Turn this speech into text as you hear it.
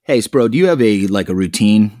Hey, Spro, do you have a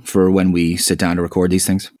routine for when we sit down to record these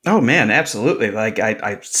things? Oh man, absolutely. Like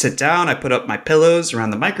I sit down, I put up my pillows around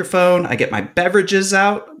the microphone, I get my beverages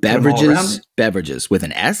out. Beverages with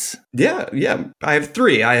an S? Yeah. I have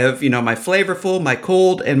three. I have, my flavorful, my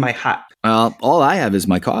cold, and my hot. All I have is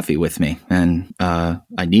my coffee with me, and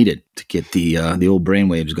I need it to get the old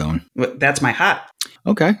brainwaves going. That's my hot.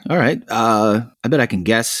 Okay, all right. I bet I can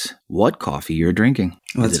guess what coffee you're drinking.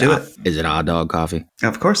 Let's do it. Is it Hot Dog coffee?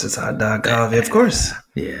 Of course, it's Hot Dog coffee. Of course.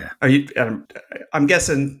 Yeah. Are you? I'm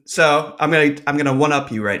guessing. So I'm gonna one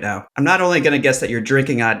up you right now. I'm not only gonna guess that you're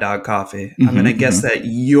drinking Hot Dog coffee. I'm gonna guess that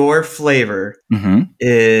your flavor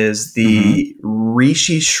is the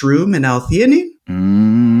Rishi Shroom and L-theanine.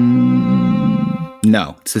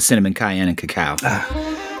 No, it's the cinnamon, cayenne, and cacao.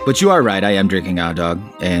 But you are right. I am drinking Hot Dog.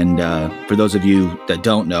 And for those of you that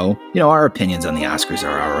don't know, our opinions on the Oscars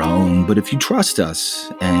are our own. But if you trust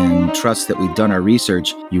us and trust that we've done our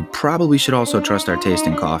research, you probably should also trust our taste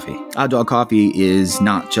in coffee. Hot Dog Coffee is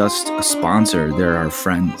not just a sponsor. They're our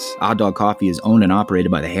friends. Hot Dog Coffee is owned and operated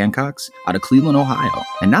by the Hancocks out of Cleveland, Ohio.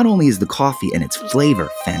 And not only is the coffee and its flavor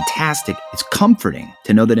fantastic, it's comforting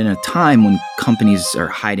to know that in a time when companies are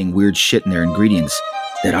hiding weird shit in their ingredients,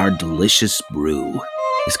 that our delicious brew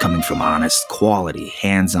is coming from honest, quality,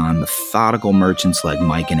 hands-on, methodical merchants like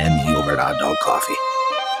Mike and Emmy over at Hot Dog Coffee.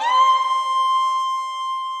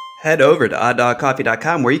 Head over to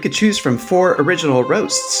odddogcoffee.com where you could choose from 4 original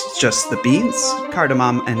roasts. Just the beans,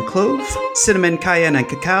 cardamom and clove, cinnamon, cayenne, and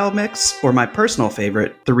cacao mix, or my personal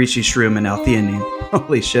favorite, the Rishi Shroom and L-theanine.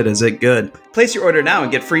 Holy shit, is it good. Place your order now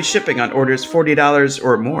and get free shipping on orders $40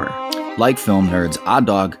 or more. Like film nerds, Hot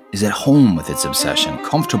Dog is at home with its obsession,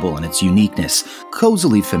 comfortable in its uniqueness,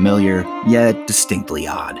 cozily familiar, yet distinctly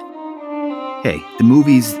odd. Hey, the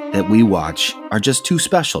movies that we watch are just too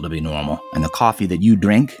special to be normal, and the coffee that you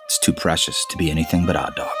drink is too precious to be anything but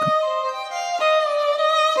Hot Dog.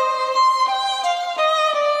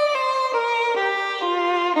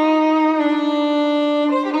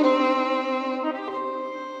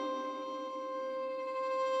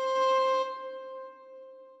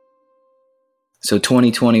 So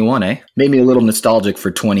 2021, eh? Made me a little nostalgic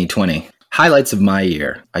for 2020. Highlights of my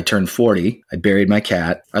year. I turned 40. I buried my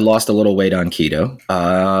cat. I lost a little weight on keto.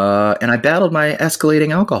 And I battled my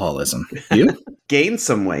escalating alcoholism. You? Gained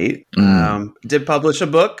some weight. Did publish a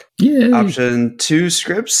book. Yeah. Option 2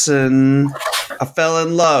 scripts, and I fell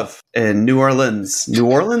in love in New Orleans.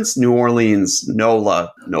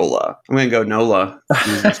 NOLA. I'm going to go NOLA.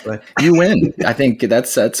 You win. I think that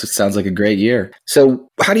sounds like a great year. So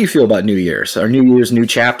how do you feel about New Year's? Are New Year's new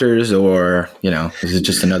chapters, or, is it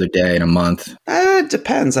just another day in a month? It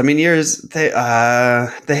depends. I mean, years, they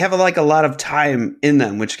have a lot of time in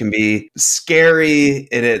them, which can be scary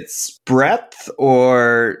in its breadth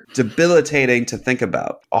or debilitating to think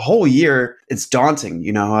about. A whole year, it's daunting.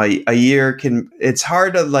 A year it's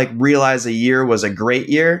hard to realize a year was a great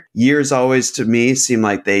year. Years always to me seem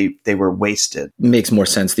like they were wasted. It makes more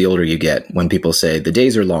sense the older you get when people say the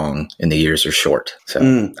days are long and the years are short.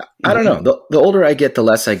 So I don't know. The older I get, the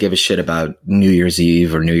less I give a shit about New Year's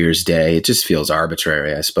Eve or New Year's Day. It just feels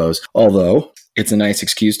arbitrary, I suppose. Although it's a nice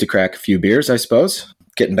excuse to crack a few beers, I suppose.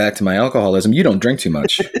 Getting back to my alcoholism, you don't drink too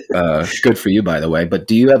much. Good for you, by the way. But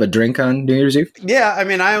do you have a drink on New Year's Eve? Yeah, I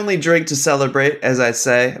mean, I only drink to celebrate, as I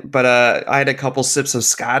say. But I had a couple sips of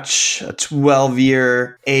scotch, a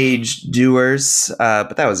 12-year aged Dewar's.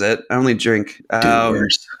 But that was it. I only drink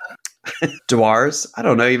Dewar's. I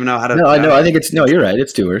don't even know how to. No, I know. I think you're right.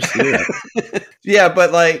 It's Dewar's. Right. Yeah,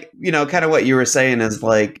 but kind of what you were saying is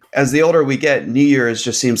as the older we get, New Year's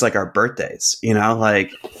just seems like our birthdays.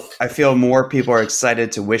 I feel more people are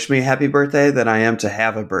excited to wish me happy birthday than I am to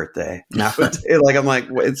have a birthday. Now, I'm like,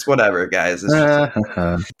 it's whatever, guys. It's just,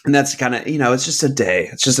 and that's kind of, it's just a day.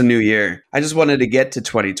 It's just a new year. I just wanted to get to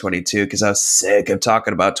 2022 because I was sick of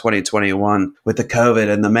talking about 2021 with the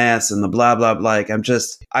COVID and the mess and the blah, blah, blah.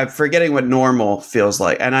 I'm forgetting what normal feels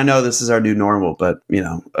like. And I know this is our new normal, but,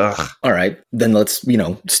 ugh. All right. Then let's,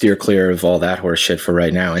 steer clear of all that horse shit for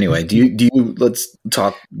right now. Anyway, let's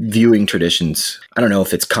talk viewing traditions. I don't know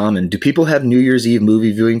if it's common. Do people have New Year's Eve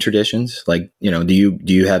movie viewing traditions? Do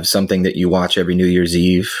you have something that you watch every New Year's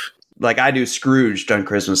Eve? Like I do Scrooged on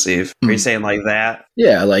Christmas Eve. Are you saying like that?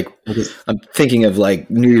 Yeah, I'm thinking of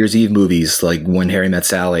New Year's Eve movies like When Harry Met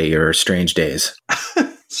Sally or Strange Days.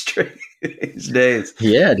 Strange Days.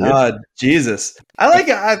 Yeah, dude. Jesus.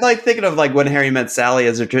 I like thinking of like When Harry Met Sally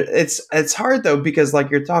as it's hard though, because like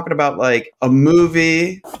you're talking about like a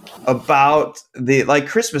movie about the like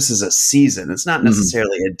Christmas is a season. It's not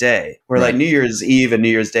necessarily a day, where like New Year's Eve and New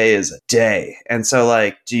Year's Day is a day. And so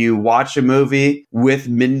like, do you watch a movie with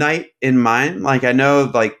midnight in mind? Like I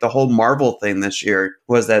know like the whole Marvel thing this year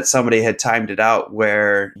was that somebody had timed it out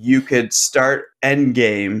where you could start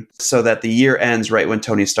Endgame so that the year ends right when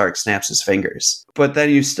Tony Stark snaps his fingers. But then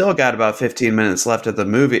you still got about 15 minutes left of the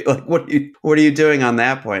movie. Like, what are you doing on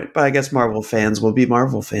that point? But I guess Marvel fans will be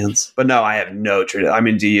Marvel fans. But no, I have no tradition. I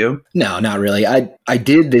mean, do you? No, not really. I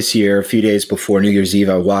did this year, a few days before New Year's Eve,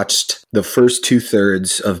 I watched the first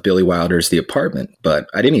 2/3 of Billy Wilder's The Apartment, but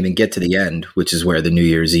I didn't even get to the end, which is where the New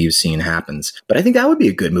Year's Eve scene happens. But I think that would be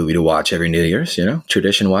a good movie to watch every New Year's, you know,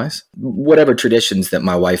 tradition-wise. Whatever traditions that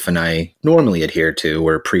my wife and I normally adhere to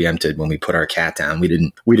were preempted when we put our cat down. We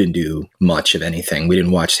didn't do much of anything. We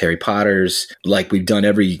didn't watch Harry Potter's like we've done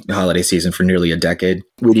every holiday season for nearly a decade.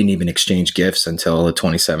 We didn't even exchange gifts until the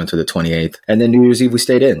 27th or the 28th. And then New Year's Eve, we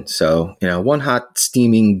stayed in. So, you know, one hot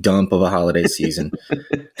steaming dump of a holiday season.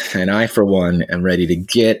 And I, for one, am ready to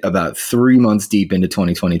get about 3 months deep into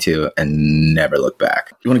 2022 and never look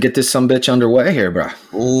back. You want to get this sumbitch underway here, bro?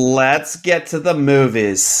 Let's get to the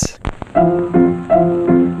movies.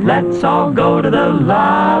 Let's all go to the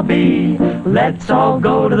lobby. Let's all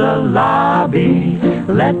go to the lobby.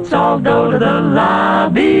 Let's all go to the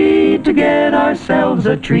lobby to get ourselves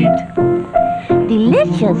a treat.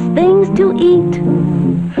 Delicious things to eat.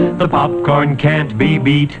 The popcorn can't be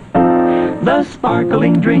beat. The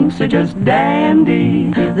sparkling drinks are just dandy.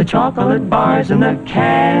 The chocolate bars and the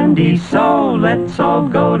candy. So let's all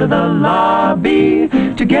go to the lobby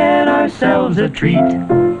to get ourselves a treat.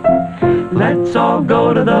 Let's all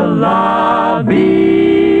go to the lobby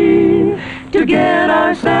to get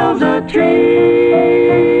ourselves a treat.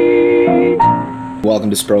 Welcome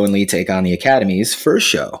to Spro and Lee Take on the Academy's first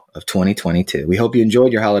show of 2022. We hope you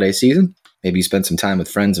enjoyed your holiday season. Maybe you spent some time with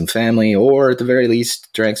friends and family, or at the very least,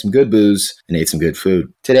 drank some good booze and ate some good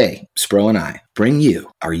food. Today, Spro and I bring you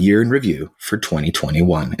our year in review for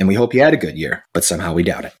 2021. And we hope you had a good year, but somehow we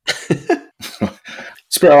doubt it.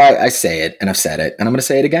 Spro, I say it, and I've said it, and I'm going to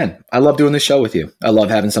say it again. I love doing this show with you. I love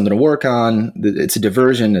having something to work on. It's a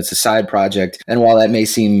diversion. It's a side project. And while that may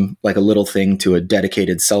seem like a little thing to a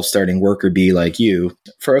dedicated self-starting worker bee like you,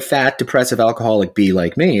 for a fat, depressive alcoholic bee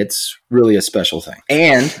like me, it's really a special thing.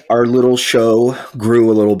 And our little show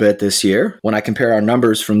grew a little bit this year. When I compare our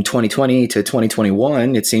numbers from 2020 to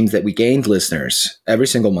 2021, it seems that we gained listeners every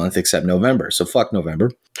single month except November. So fuck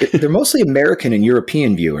November. They're mostly American and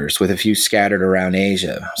European viewers with a few scattered around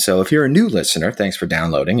Asia. So if you're a new listener, thanks for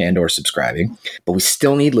downloading and or subscribing. But we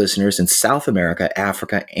still need listeners in South America,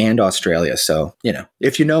 Africa, and Australia. So, you know,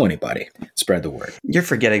 if you know anybody, spread the word. You're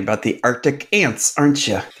forgetting about the Arctic ants, aren't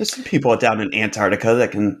you? There's some people down in Antarctica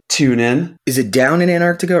that can tune in. Is it down in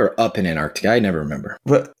Antarctica or up in Antarctica? I never remember.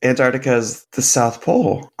 But Antarctica is the South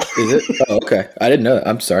Pole. Is it? Oh, okay. I didn't know that.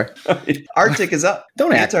 I'm sorry. Arctic is up.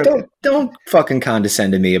 Don't fucking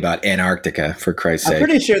condescend to me about Antarctica, for Christ's sake. I'm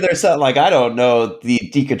pretty sure there's something like, I don't know the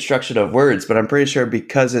deconstruction of words, but I'm pretty sure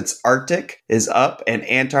because it's Arctic is up and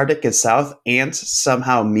Antarctic is south, ant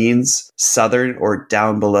somehow means southern or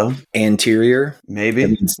down below. Anterior? Maybe.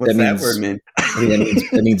 What's that word mean?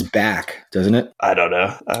 That means back, doesn't it? I don't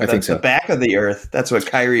know. I think so. The back of the earth. That's what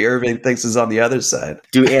Kyrie Irving thinks is on the other side.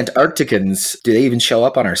 Do Antarcticans, do they even show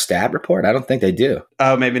up on our stat report? I don't think they do.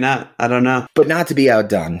 Oh, maybe not. I don't know. But not to be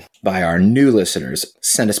outdone by our new listeners,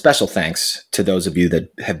 send a special thanks to those of you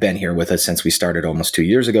that have been here with us since we started almost 2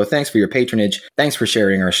 years ago. Thanks for your patronage. Thanks for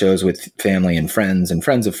sharing our shows with family and friends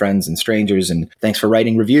of friends and strangers. And thanks for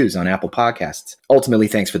writing reviews on Apple Podcasts. Ultimately,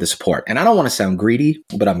 thanks for the support. And I don't want to sound greedy,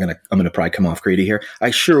 but I'm gonna probably come off greedy here.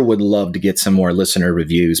 I sure would love to get some more listener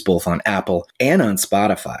reviews, both on Apple and on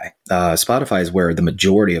Spotify. Spotify is where the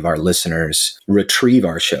majority of our listeners retrieve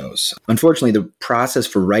our shows. Unfortunately, the process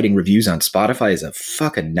for writing reviews on Spotify is a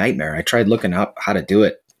fucking nightmare. I tried looking up how to do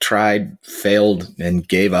it. Tried, failed, and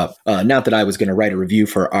gave up. Not that I was going to write a review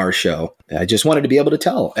for our show. I just wanted to be able to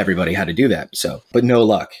tell everybody how to do that. So, but no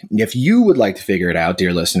luck. If you would like to figure it out,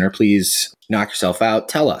 dear listener, please knock yourself out.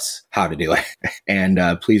 Tell us how to do it. And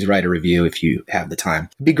please write a review if you have the time.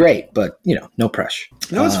 It'd be great, but, you know, no pressure.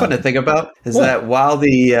 You know what's fun to think about is that while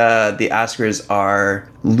the Oscars are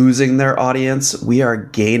losing their audience, we are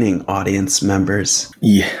gaining audience members.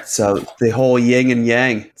 Yeah. So the whole yin and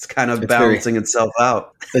yang, it's kind of balancing itself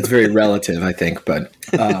out. It's very relative, I think, but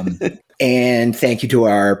And thank you to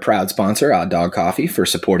our proud sponsor, Odd Dog Coffee, for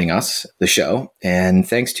supporting us, the show. And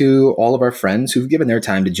thanks to all of our friends who've given their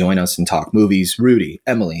time to join us and talk movies, Rudy,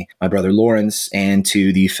 Emily, my brother Lawrence, and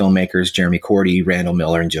to the filmmakers Jeremy Cordy, Randall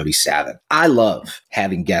Miller, and Jody Savin. I love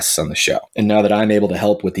having guests on the show. And now that I'm able to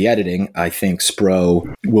help with the editing, I think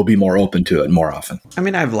Spro will be more open to it more often. I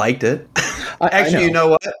mean, I've liked it. Actually, I you know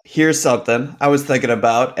what? Here's something I was thinking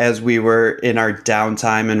about as we were in our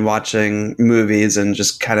downtime and watching movies and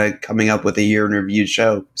just kind of coming up with a year in review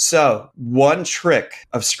show. So one trick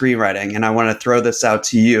of screenwriting, and I want to throw this out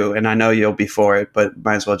to you, and I know you'll be for it, but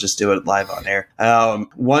might as well just do it live on air.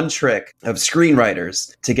 One trick of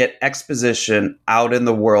screenwriters to get exposition out in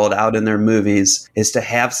the world, out in their movies, is to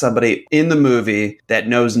have somebody in the movie that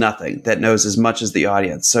knows nothing, that knows as much as the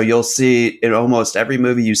audience. So you'll see in almost every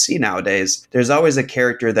movie you see nowadays, there's always a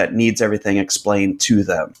character that needs everything explained to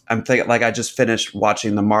them. I'm thinking, like, I just finished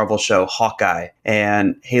watching the Marvel show Hawkeye,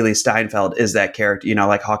 and Haley Steinfeld is that character. You know,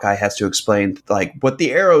 like Hawkeye has to explain like what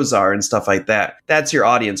the arrows are and stuff like that. That's your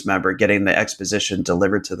audience member getting the exposition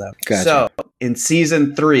delivered to them. Gotcha. So in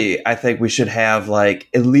season 3, I think we should have like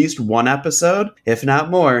at least one episode, if not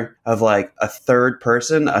more, of like a third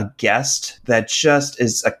person, a guest that just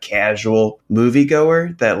is a casual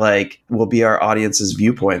moviegoer that like will be our audience's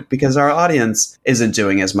viewpoint, because our audience isn't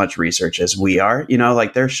doing as much research as we are. You know,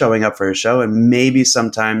 like they're showing up for a show, and maybe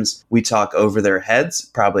sometimes we talk over their heads,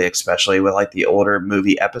 probably especially with like the older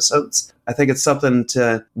movie episodes. I think it's something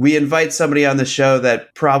we invite somebody on the show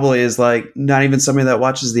that probably is like not even somebody that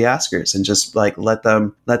watches the Oscars, and just like let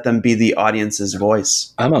them be the audience's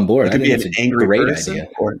voice. I'm on board. It could be an angry great person, idea.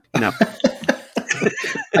 or no.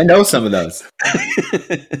 I know some of those.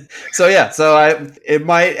 So it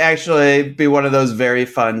might actually be one of those very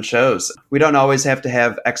fun shows. We don't always have to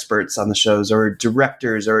have experts on the shows or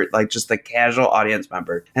directors or like just the casual audience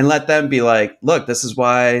member, and let them be like, look, this is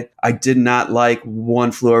why I did not like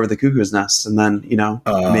One Flew Over the Cuckoo's Nest. And then, you know,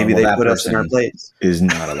 maybe they put us in our place. Is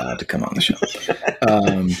not allowed to come on the show.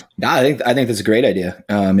 No, I think that's a great idea.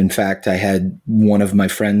 In fact, I had one of my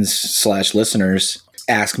friends / listeners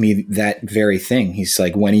ask me that very thing. He's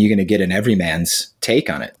like, when are you going to get an everyman's take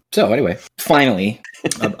on it? So anyway, finally,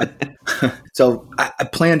 so I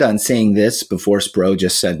planned on saying this before Spro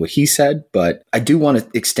just said what he said, but I do want to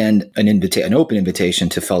extend an open invitation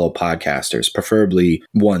to fellow podcasters, preferably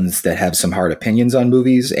ones that have some hard opinions on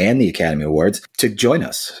movies and the Academy Awards, to join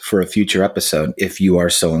us for a future episode if you are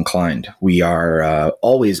so inclined. We are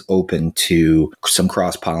always open to some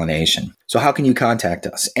cross-pollination. So how can you contact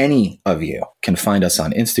us? Any of you can find us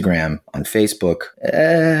on Instagram, on Facebook,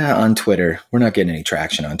 on Twitter. We're not getting any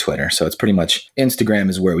traction on Twitter, so it's pretty much Instagram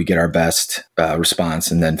is where we get our best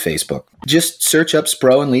response, and then Facebook. Just search up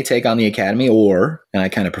Spro and Lee Take on the Academy, or, and I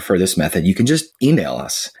kind of prefer this method, you can just email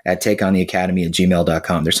us at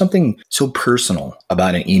takeontheacademy@gmail.com. There's something so personal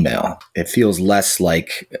about an email. It feels less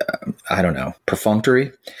like, I don't know,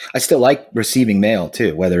 perfunctory. I still like receiving mail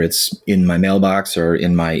too, whether it's in my mailbox or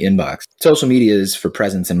in my inbox. Social media is for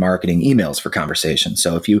presence and marketing, emails for conversation.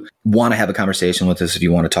 So if you want to have a conversation with us, if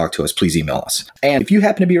you want to talk to us, please email us. And if you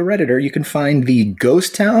happen to be a Redditor, you can find the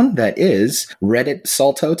ghost town that is Reddit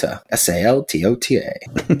Saltota, Saltota.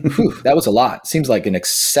 Whew, that was a lot. Seems like an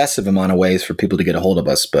excessive amount of ways for people to get a hold of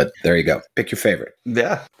us, but there you go. Pick your favorite.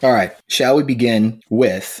 Yeah. All right. Shall we begin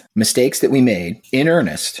with mistakes that we made in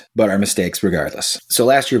earnest, but our mistakes regardless? So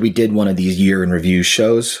last year we did one of these year in review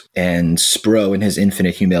shows, and Spro, in his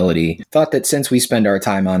infinite humility, thought that since we spend our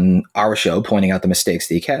time on our show pointing out the mistakes of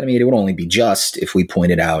the Academy, it would only be just if we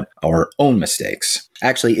pointed out our own mistakes.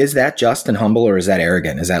 Actually, is that just and humble, or is that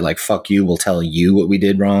arrogant? Is that like, fuck you, we'll tell you what we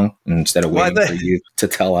did wrong instead of waiting for you to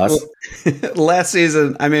tell us? Well, last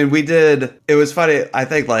season, I mean, it was funny. I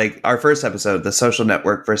think like our first episode, The Social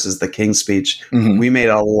Network versus the King's Speech, we made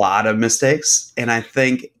a lot of mistakes. And I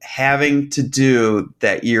think having to do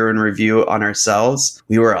that year in review on ourselves,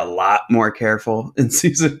 we were a lot more careful in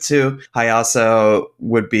season 2. I also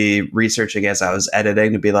would be researching as I was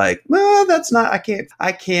editing to be like, well, that's not, I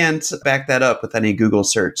can't back that up with any Google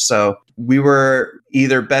search. So we were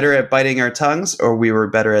either better at biting our tongues, or we were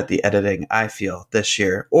better at the editing, I feel, this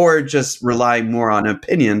year, or just relying more on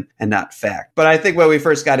opinion and not fact. But I think when we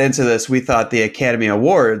first got into this, we thought the Academy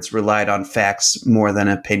Awards relied on facts more than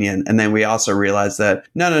opinion. And then we also realized that,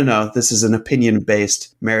 no, this is an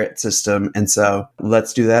opinion-based merit system. And so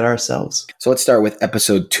let's do that ourselves. So let's start with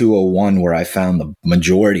episode 201, where I found the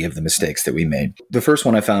majority of the mistakes that we made. The first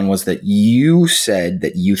one I found was that you said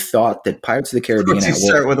that you thought that Pirates of the Caribbean... You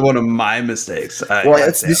start with one of my mistakes.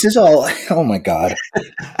 This is all, oh my God.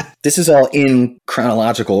 This is all in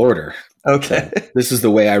chronological order. Okay. This is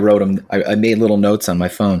the way I wrote them. I made little notes on my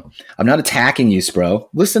phone. I'm not attacking you, Spro.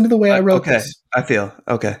 Listen to the way I wrote this. I feel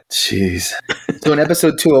okay. Jeez. So in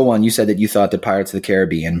episode 201, you said that you thought that Pirates of the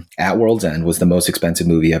Caribbean at World's End was the most expensive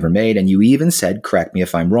movie ever made. And you even said, correct me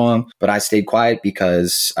if I'm wrong, but I stayed quiet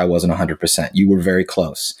because I wasn't 100%. You were very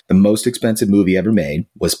close. The most expensive movie ever made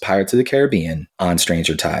was Pirates of the Caribbean on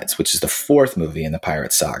Stranger Tides, which is the fourth movie in the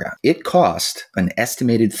Pirates saga. It cost an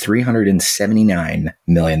estimated $379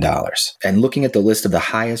 million. And looking at the list of the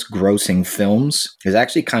highest grossing films is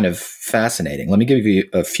actually kind of fascinating. Let me give you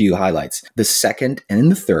a few highlights. The second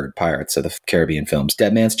and the third Pirates of the Caribbean films,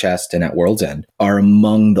 Dead Man's Chest and At World's End, are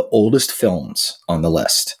among the oldest films on the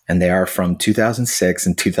list. And they are from 2006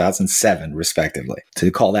 and 2007, respectively.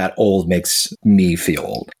 To call that old makes me feel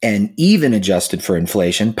old. And even adjusted for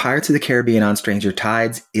inflation, Pirates of the Caribbean on Stranger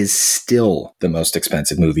Tides is still the most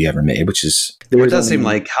expensive movie ever made, which is... It does seem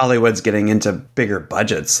like Hollywood's getting into bigger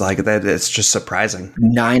budgets. Like that, it's just surprising.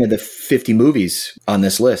 9 of the 50 movies on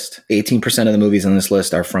this list, 18% of the movies on this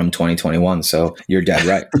list are from 2021. So you're dead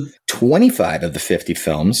right. 25 of the 50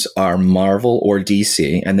 films are Marvel or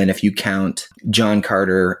DC. And then if you count John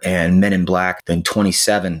Carter and Men in Black, then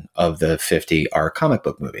 27 of the 50 are comic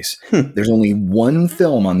book movies. There's only one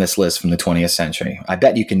film on this list from the 20th century. I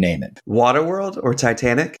bet you can name it. Waterworld or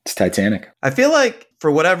Titanic? It's Titanic. I feel like for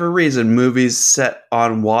whatever reason, movies set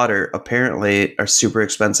on water apparently are super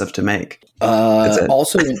expensive to make.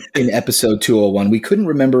 Also in episode 201, we couldn't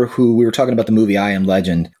remember who, we were talking about the movie I Am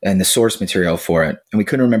Legend and the source material for it, and we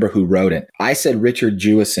couldn't remember who wrote it. I said Richard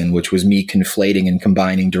Jewison, which was me conflating and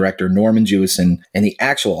combining director Norman Jewison and the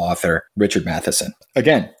actual author, Richard Matheson.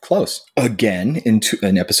 Again, close. Again,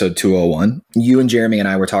 in episode 201, you and Jeremy and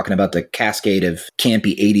I were talking about the cascade of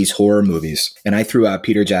campy 80s horror movies, and I threw out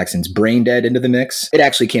Peter Jackson's Brain Dead into the mix. It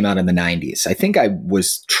actually came out in the 90s. I think I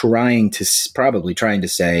was probably trying to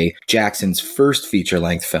say Jackson's first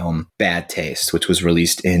feature-length film, Bad Taste, which was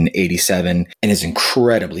released in 87 and is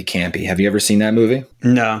incredibly campy. Have you ever seen that movie?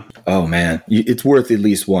 No. Oh man, it's worth at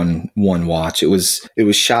least one watch. It was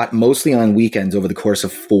shot mostly on weekends over the course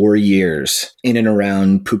of 4 years in and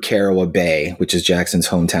around Pukeroa Bay, which is Jackson's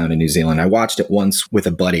hometown in New Zealand. I watched it once with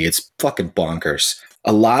a buddy. It's fucking bonkers.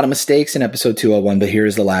 A lot of mistakes in episode 201, but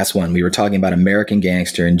here's the last one. We were talking about American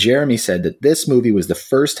Gangster, and Jeremy said that this movie was the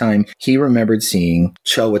first time he remembered seeing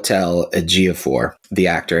Chiwetel Ejiofor, the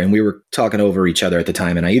actor, and we were talking over each other at the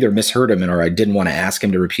time, and I either misheard him or I didn't want to ask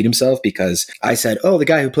him to repeat himself because I said, oh, the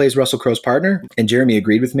guy who plays Russell Crowe's partner, and Jeremy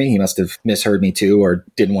agreed with me. He must have misheard me too or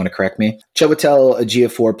didn't want to correct me. Chiwetel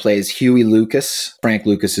Ejiofor plays Huey Lucas, Frank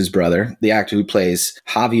Lucas's brother. The actor who plays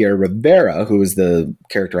Javier Rivera, who is the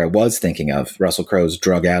character I was thinking of, Russell Crowe's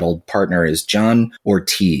drug-addled partner, is John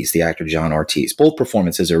Ortiz, the actor John Ortiz. Both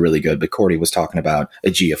performances are really good, but Cordy was talking about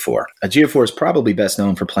Ejiofor. Ejiofor is probably best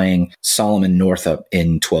known for playing Solomon Northup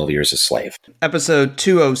in 12 Years a Slave. Episode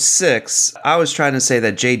 206, I was trying to say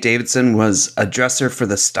that Jay Davidson was a dresser for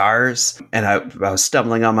the stars, and I was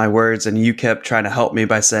stumbling on my words, and you kept trying to help me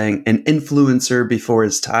by saying an influencer before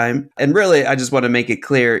his time. And really, I just want to make it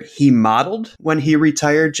clear, he modeled when he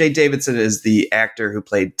retired. Jay Davidson is the actor who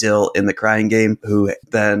played Dill in The Crying Game, who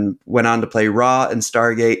then went on to play Raw and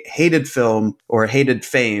Stargate, hated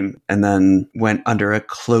fame, and then went under a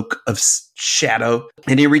cloak of shadow.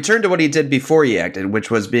 And he returned to what he did before he acted, which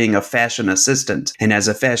was being a fashion assistant. And as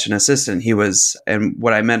a fashion assistant, and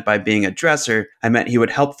what I meant by being a dresser, I meant he would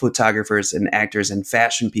help photographers and actors and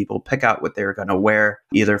fashion people pick out what they were going to wear,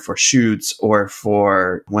 either for shoots or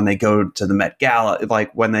for when they go to the Met Gala.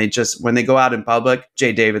 Like when they go out in public,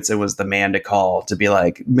 Jay Davidson was the man to call to be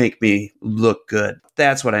like, make me look good.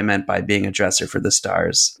 That's what I meant by being a dresser for the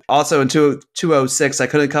stars. Also in 206, I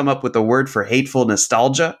couldn't come up with the word for hateful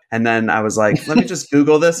nostalgia. And then I was like, let me just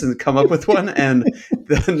Google this and come up with one. And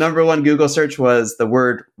the number one Google search was the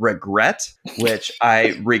word regret, which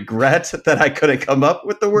I regret that I couldn't come up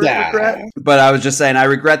with the word regret. But I was just saying, I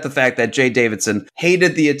regret the fact that Jay Davidson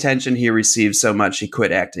hated the attention he received so much he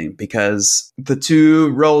quit acting, because the two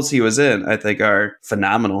roles he was in, I think, are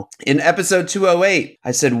phenomenal. In episode 208,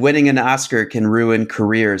 I said winning an Oscar can ruin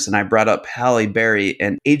careers, and I brought up Halle Berry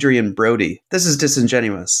and Adrian Brody. This is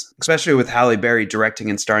disingenuous, especially with Halle Berry directing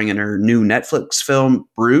and starring in her new Netflix film,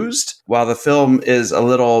 Bruised. While the film is a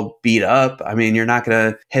little beat up, I mean, you're not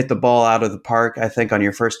going to hit the ball out of the park, I think, on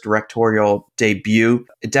your first directorial debut.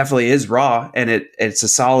 It definitely is raw, and it's a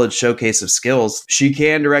solid showcase of skills. She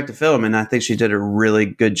can direct a film, and I think she did a really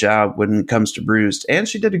good job when it comes to Bruised, and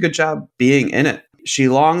she did a good job being in it. She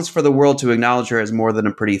longs for the world to acknowledge her as more than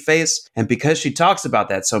a pretty face. And because she talks about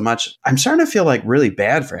that so much, I'm starting to feel like really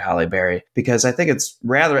bad for Halle Berry, because I think it's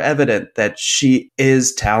rather evident that she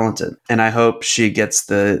is talented. And I hope she gets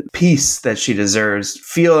the peace that she deserves,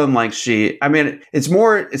 feeling like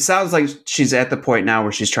it sounds like she's at the point now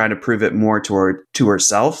where she's trying to prove it more to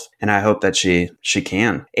herself. And I hope that she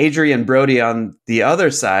can. Adrian Brody, on the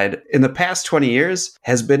other side, in the past 20 years,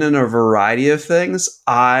 has been in a variety of things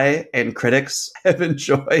I and critics have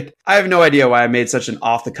enjoyed. I have no idea why I made such an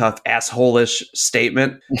off-the-cuff, asshole-ish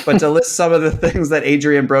statement, but to list some of the things that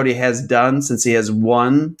Adrian Brody has done since he has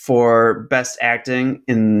won for Best Acting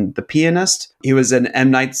in The Pianist. He was in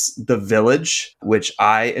M. Night's The Village, which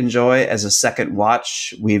I enjoy as a second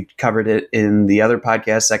watch. We've covered it in the other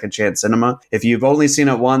podcast, Second Chance Cinema. If you've only seen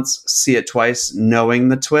it once, see it twice, knowing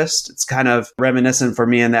the twist. It's kind of reminiscent for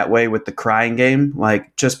me in that way with The Crying Game.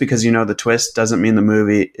 Like, just because you know the twist doesn't mean the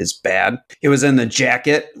movie is bad. He was in The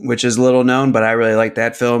Jacket, which is little known, but I really like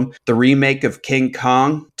that film. The remake of King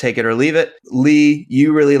Kong, take it or leave it. Lee,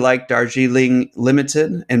 you really like Darjeeling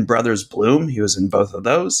Limited and Brothers Bloom. He was in both of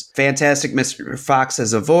those. Fantastic Mr. Fox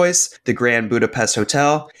as a voice, The Grand Budapest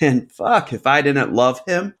Hotel, and fuck, if I didn't love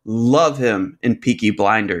him in Peaky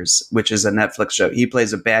Blinders, which is a Netflix show. He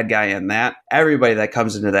plays a bad guy in that. Everybody that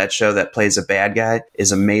comes into that show that plays a bad guy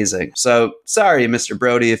is amazing. So sorry, Mr.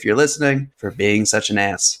 Brody, if you're listening, for being such an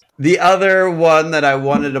ass. The other one that I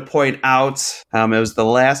wanted to point out, it was the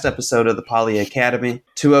last episode of the Poly Academy,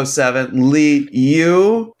 207. Lee,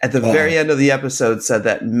 you, at the very end of the episode, said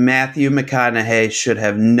that Matthew McConaughey should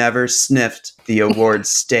have never sniffed the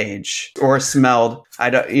awards stage or smelled. I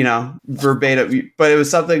don't, verbatim, but it was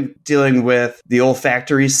something dealing with the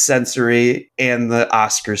olfactory, sensory, and the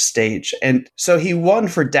Oscar stage. And so he won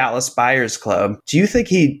for Dallas Buyers Club. Do you think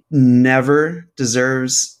he never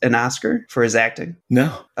deserves an Oscar for his acting?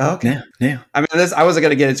 No. Oh, okay. No. I mean, I wasn't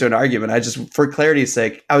going to get into an argument. I just, for clarity's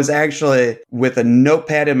sake, I was actually with a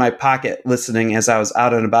notepad in my pocket listening as I was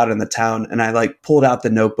out and about in the town. And I pulled out the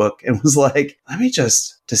notebook and was like, let me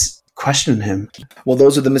just question him. Well,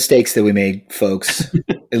 those are the mistakes that we made, folks.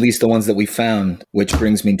 At least the ones that we found, which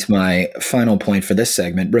brings me to my final point for this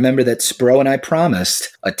segment. Remember that Spro and I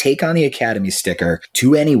promised a Take on the Academy sticker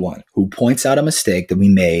to anyone who points out a mistake that we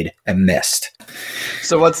made and missed.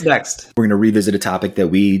 So what's next? We're going to revisit a topic that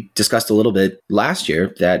we discussed a little bit last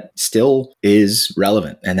year that still is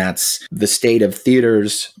relevant, and that's the state of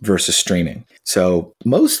theaters versus streaming. So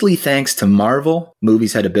mostly thanks to Marvel,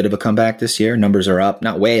 movies had a bit of a comeback this year. Numbers are up,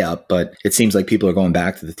 not way up, but it seems like people are going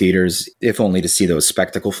back to the theaters, if only to see those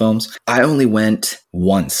spectacle films. I only went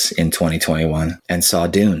once in 2021 and saw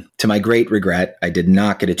Dune. To my great regret, I did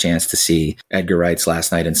not get a chance to see Edgar Wright's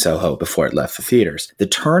Last Night in Soho before it left the theaters. The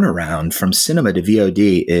turnaround from cinema to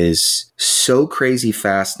VOD is so crazy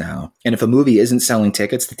fast now. And if a movie isn't selling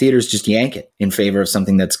tickets, the theaters just yank it in favor of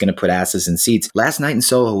something that's going to put asses in seats. Last Night in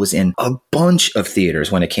Soho was in a bunch of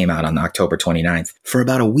theaters when it came out on October 29th for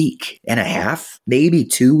about a week and a half, maybe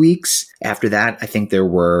 2 weeks. After that, I think there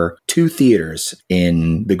were 2 theaters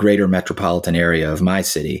in the greater metropolitan area of my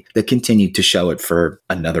city that continued to show it for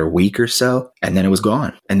another week or so, and then it was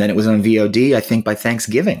gone. And then it was on VOD, I think, by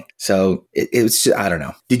Thanksgiving. So it was just, I don't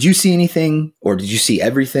know. Did you see anything, or did you see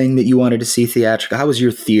everything that you wanted to see theatrical? How was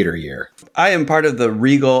your theater year? I am part of the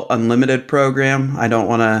Regal Unlimited program. I don't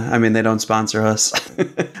want to, they don't sponsor us.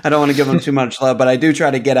 I don't want to give them too much love, but I do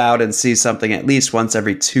try to get out and see something at least once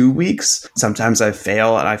every 2 weeks. Sometimes I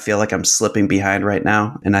fail and I feel like I'm slipping behind right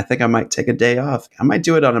now. And I think I might take a day off. I might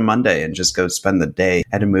do it on a Monday and just go spend the day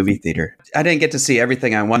at a movie theater. I didn't get to see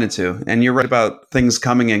everything I wanted to. And you're right about things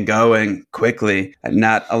coming and going quickly and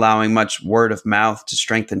not allowing much word of mouth to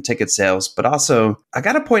strengthen ticket sales. But also, I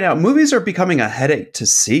got to point out, movies are becoming a headache to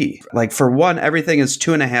see. Like, for one, everything is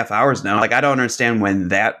 2.5 hours now. Like, I don't understand when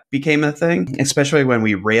that became a thing, especially when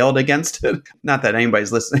we railed against it. Not that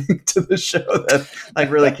anybody's listening to the show that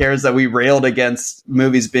really cares that we railed against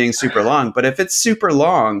movies being super long. But if it's super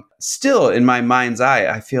long, still in my mind's eye,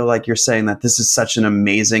 I feel like you're saying that this is such an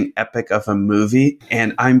amazing epic of a movie.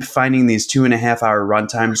 And I'm finding these 2.5 hour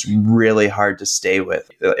runtimes really hard to stay with.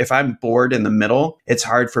 If I'm bored in the middle, it's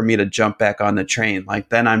hard for me to jump back on the train. Like,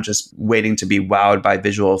 then I'm just waiting to be wowed by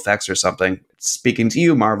visual effects or something. Speaking to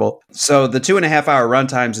you, Marvel. So the 2.5 hour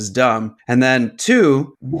runtimes is dumb. And then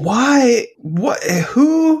 2, why? What?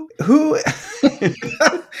 Who?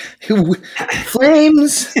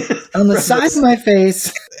 Flames on the side of my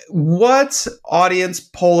face. What audience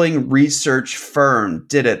polling research firm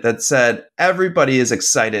did it that said everybody is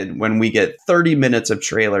excited when we get 30 minutes of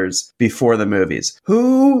trailers before the movies.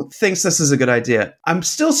 Who thinks this is a good idea? I'm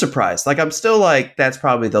still surprised. Like, I'm still like, that's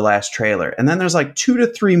probably the last trailer. And then there's like 2 to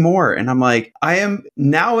 3 more. And I'm like, I am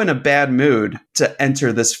now in a bad mood to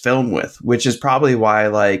enter this film with, which is probably why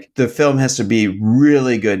like the film has to be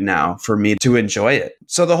really good now for me to enjoy it.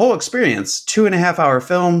 So the whole experience, 2.5-hour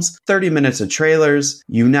films, 30 minutes of trailers,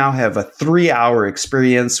 you now have a 3-hour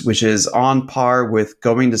experience, which is on par with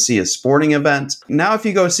going to see a sporting event. Now, if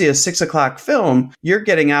you go see a 6 o'clock film, you're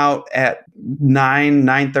getting out at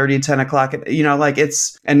 9:30, 10 o'clock. You know, like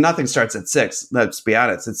it's, and nothing starts at 6. Let's be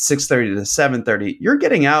honest. It's 6:30 to 7:30. You're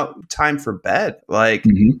getting out time for bed. Like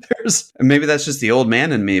there's, maybe that's just the old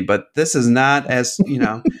man in me, but this is not as, you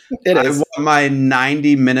know, I want my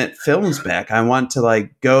 90-minute films back. I want to like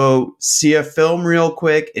go see a film real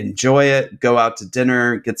quick, enjoy it, go out to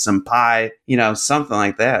dinner, get some pie, you know, something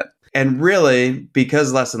like that. And really,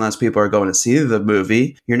 because less and less people are going to see the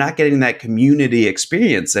movie, you're not getting that community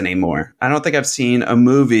experience anymore. I don't think I've seen a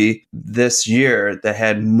movie this year that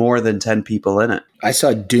had more than 10 people in it. I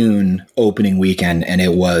saw Dune opening weekend, and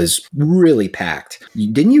it was really packed.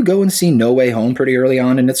 Didn't you go and see No Way Home pretty early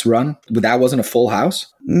on in its run? That wasn't a full house?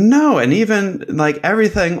 No, and even like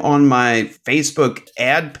everything on my Facebook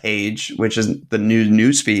ad page, which is the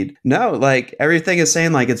news feed. No, like everything is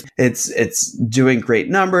saying like it's doing great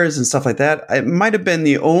numbers and stuff like that. It might have been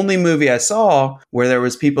the only movie I saw where there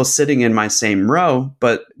was people sitting in my same row,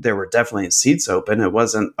 but there were definitely seats open. It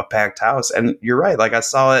wasn't a packed house. And you're right. Like I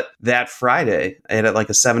saw it that Friday at like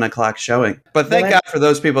a 7 o'clock showing. But thank God for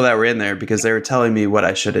those people that were in there because they were telling me what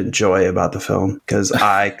I should enjoy about the film because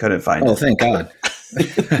I couldn't find it. Oh, thank God.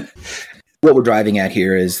 What we're driving at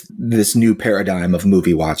here is this new paradigm of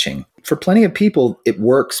movie watching. For plenty of people, it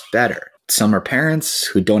works better. Some are parents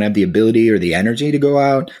who don't have the ability or the energy to go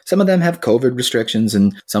out. Some of them have COVID restrictions,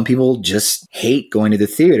 and some people just hate going to the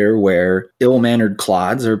theater where ill-mannered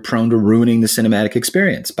clods are prone to ruining the cinematic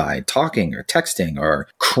experience by talking or texting or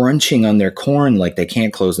crunching on their corn like they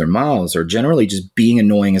can't close their mouths or generally just being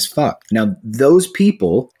annoying as fuck. Now, those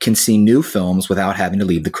people can see new films without having to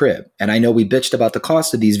leave the crib. And I know we bitched about the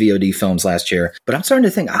cost of these VOD films last year, but I'm starting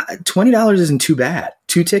to think $20 isn't too bad.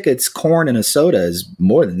 2 tickets, corn, and a soda is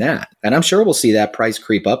more than that. And I'm sure we'll see that price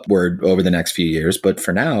creep upward over the next few years. But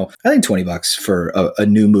for now, I think $20 for a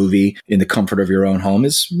new movie in the comfort of your own home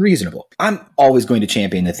is reasonable. I'm always going to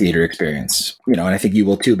champion the theater experience, you know, and I think you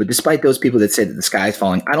will too. But despite those people that say that the sky is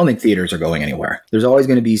falling, I don't think theaters are going anywhere. There's always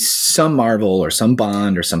going to be some Marvel or some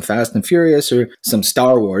Bond or some Fast and Furious or some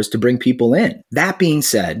Star Wars to bring people in. That being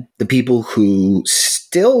said, the people who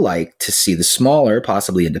still like to see the smaller,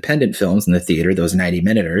 possibly independent films in the theater, those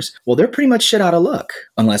 90-minuters, well, they're pretty much shit out of luck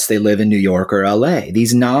unless they live in New York or LA.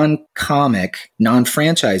 These non-comic,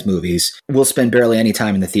 non-franchise movies will spend barely any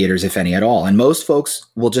time in the theaters, if any at all. And most folks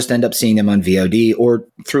will just end up seeing them on VOD or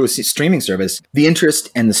through a streaming service. The interest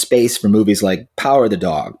and the space for movies like Power the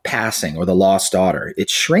Dog, Passing, or The Lost Daughter,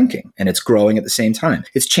 it's shrinking and it's growing at the same time.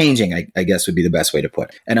 It's changing, I guess would be the best way to put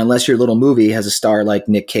it. And unless your little movie has a star like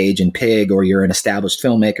Nick Cage and Pig, or you're an established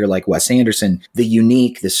filmmaker like Wes Anderson, the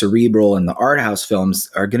unique, the cerebral, and the art house films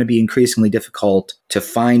are going to be increasingly difficult to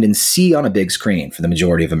find and see on a big screen for the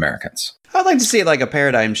majority of Americans. I'd like to see like a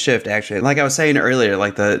paradigm shift, actually. Like I was saying earlier,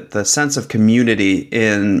 like the sense of community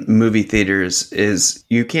in movie theaters is,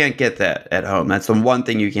 you can't get that at home. That's the one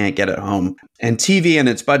thing you can't get at home. And TV and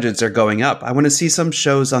its budgets are going up. I want to see some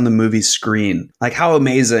shows on the movie screen. Like how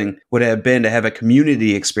amazing would it have been to have a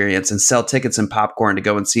community experience and sell tickets and popcorn to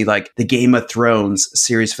go and see like the Game of Thrones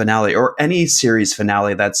series finale or any series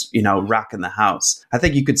finale that's, you know, rocking the house. I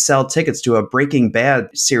think you could sell tickets to a Breaking Bad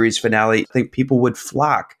series finale. I think people would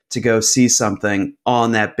flock to go see something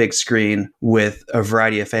on that big screen with a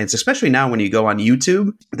variety of fans, especially now when you go on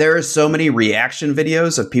YouTube. There are so many reaction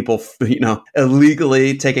videos of people, you know,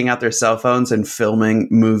 illegally taking out their cell phones and filming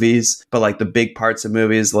movies. But like the big parts of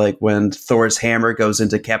movies, like when Thor's hammer goes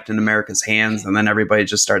into Captain America's hands and then everybody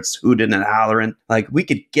just starts hooting and hollering. Like we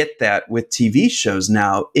could get that with TV shows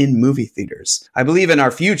now in movie theaters. I believe in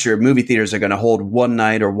our future, movie theaters are going to hold one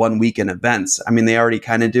night or one weekend events. I mean, they already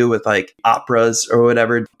kind of do with like operas or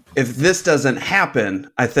whatever. If this doesn't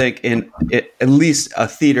happen, I think at least a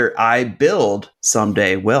theater I build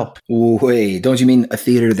someday will. Wait, don't you mean a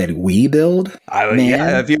theater that we build?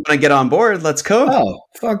 Yeah, if you want to get on board, let's go. Oh,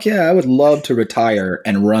 Fuck yeah, I would love to retire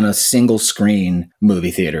and run a single screen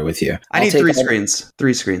movie theater with you. I need 3 screens.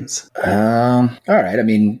 3 screens. All right. I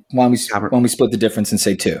mean, why don't we split the difference and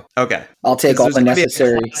say 2? Okay. I'll take all the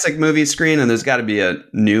necessary. Be a classic movie screen, and there's got to be a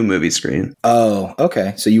new movie screen. Oh,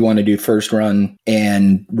 okay. So you want to do first run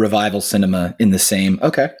and revival cinema in the same?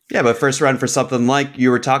 Okay. Yeah, but first run for something like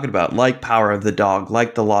you were talking about, like Power of the Dog,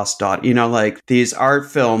 like The Lost Daughter. You know, like these art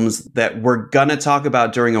films that we're gonna talk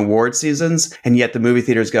about during award seasons, and yet the movie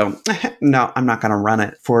theaters go, no, I'm not gonna run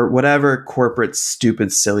it for whatever corporate,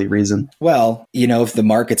 stupid, silly reason. Well, you know, if the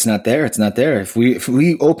market's not there, it's not there. If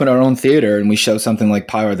we open our own theater and we show something like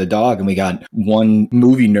Power of the Dog, and we got one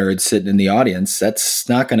movie nerd sitting in the audience, that's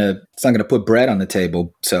not gonna put bread on the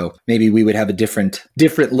table. So maybe we would have a different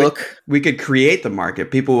look. We could create the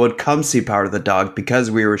market. People would come see Power of the Dog because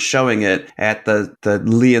we were showing it at the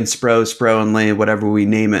Lee and Spro and Lee, whatever we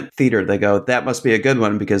name it, theater. They go, that must be a good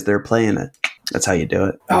one because they're playing it. That's how you do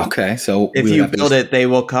it. Okay. So if you build it, they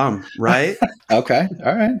will come, right? Okay.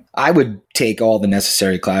 All right. I would take all the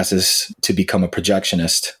necessary classes to become a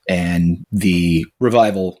projectionist, and the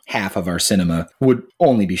revival half of our cinema would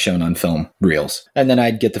only be shown on film reels. And then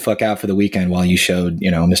I'd get the fuck out for the weekend while you showed, you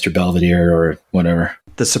know, Mr. Belvedere or whatever.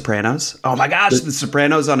 The Sopranos? Oh my gosh, The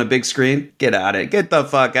Sopranos on a big screen? Get the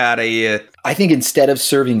fuck out of here. I think instead of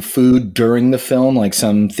serving food during the film, like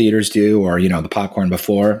some theaters do, or, you know, the popcorn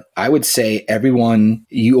before, I would say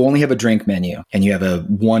you only have a drink menu and you have a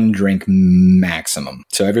 1 drink maximum.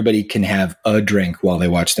 So everybody can have a drink while they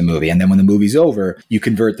watch the movie. And then when the movie's over, you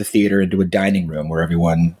convert the theater into a dining room where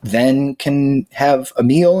everyone then can have a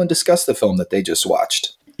meal and discuss the film that they just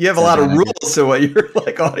watched. You have a lot of rules to what your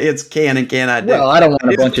audience can and cannot do. Well, I don't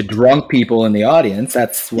want a bunch of drunk people in the audience.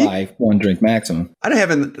 That's why 1 drink maximum. I don't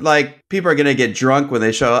have people are going to get drunk when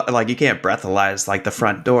they show up. Like, you can't breathalyze the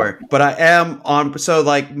front door. But I am on. So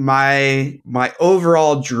my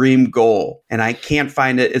overall dream goal, and I can't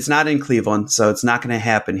find it. It's not in Cleveland, so it's not going to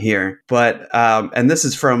happen here. But and this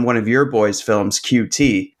is from one of your boys' films,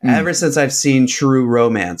 QT. Ever since I've seen True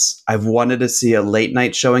Romance, I've wanted to see a late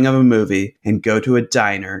night showing of a movie and go to a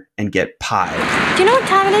diner and get pie. Do you know what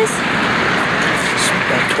time it is? It's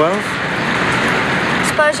about 12.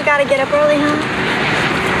 Suppose you gotta get up early, huh?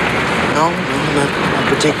 No, not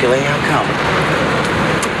particularly. How come?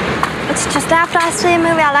 It's just after I see a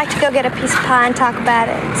movie, I like to go get a piece of pie and talk about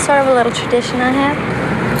it. It's sort of a little tradition I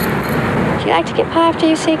have. Do you like to get pie after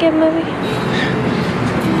you see a good movie?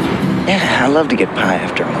 Yeah, I love to get pie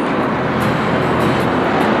after a movie.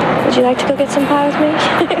 Would you like to go get some pie with me?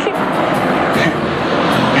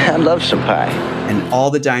 I love some pie. And all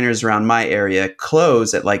the diners around my area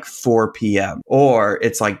close at 4 p.m. Or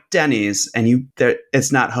it's like Denny's, and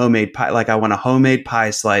it's not homemade pie. Like, I want a homemade pie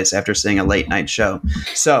slice after seeing a late night show.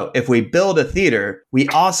 So if we build a theater, we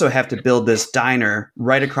also have to build this diner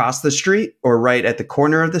right across the street or right at the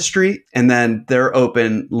corner of the street. And then they're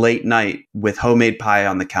open late night with homemade pie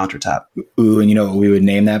on the countertop. Ooh, and you know what we would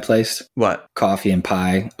name that place? What? Coffee and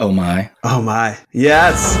Pie. Oh my. Oh my.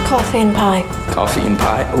 Yes. Coffee and pie. Coffee and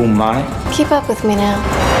Pie. Oh my. Keep up with me now.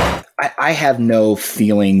 I have no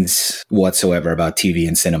feelings whatsoever about TV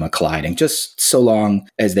and cinema colliding, just so long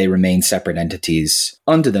as they remain separate entities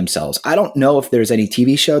unto themselves. I don't know if there's any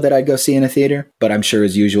TV show that I'd go see in a theater, but I'm sure,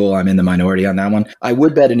 as usual, I'm in the minority on that one. I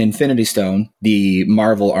would bet an Infinity Stone, the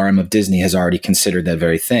Marvel arm of Disney, has already considered that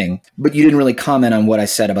very thing. But you didn't really comment on what I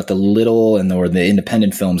said about the little or the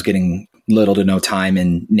independent films getting little to no time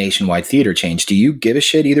in nationwide theater change. Do you give a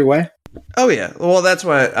shit either way? Oh, yeah. Well, that's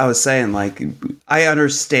what I was saying. I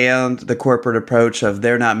understand the corporate approach of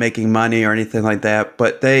they're not making money or anything like that,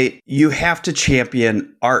 but you have to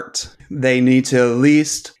champion art. They need to at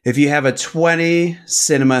least, if you have a 20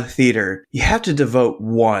 cinema theater, you have to devote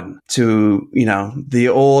 1 to, the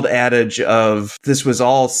old adage of this was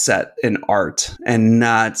all set in art and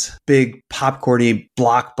not big popcorny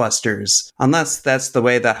blockbusters, unless that's the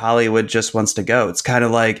way that Hollywood just wants to go. It's kind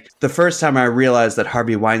of like the first time I realized that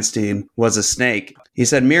Harvey Weinstein was a snake. He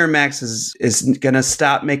said Miramax is going to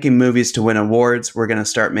stop making movies to win awards. We're going to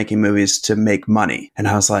start making movies to make money. And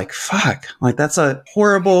I was like, fuck, that's a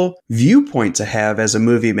horrible viewpoint to have as a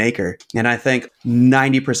movie maker. And I think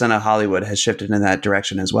 90% of Hollywood has shifted in that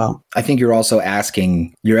direction as well. I think you're also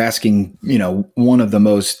asking, one of the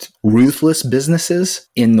most ruthless businesses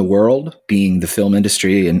in the world, being the film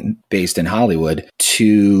industry and based in Hollywood,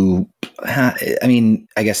 to I mean,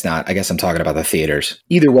 I guess not. I guess I'm talking about the theaters.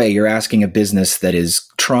 Either way, you're asking a business that is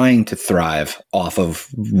trying to thrive off of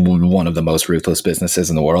one of the most ruthless businesses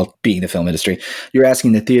in the world, being the film industry. You're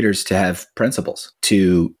asking the theaters to have principles,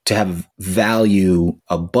 to have value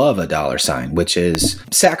above a dollar sign, which is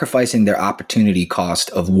sacrificing their opportunity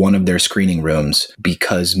cost of one of their screening rooms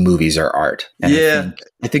because movies are art. And Yeah.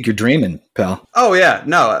 I think you're dreaming, pal. Oh yeah,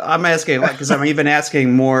 no, I'm asking because I'm even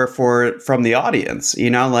asking more from the audience.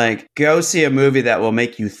 Like go see a movie that will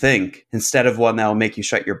make you think instead of one that will make you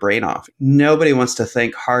shut your brain off. Nobody wants to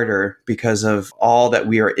think harder because of all that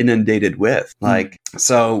we are inundated with. Like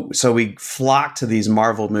so we flock to these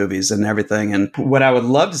Marvel movies and everything. And what I would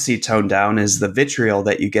love to see toned down is the vitriol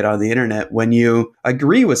that you get on the internet when you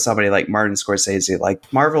agree with somebody like Martin Scorsese.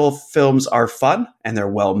 Like Marvel films are fun and they're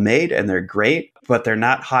well made and they're great, but they're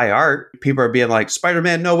not high art. People are being like,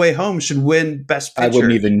 Spider-Man No Way Home should win Best Picture.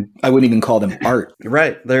 I wouldn't even call them art.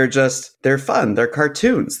 Right. They're fun. They're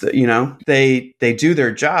cartoons that, they do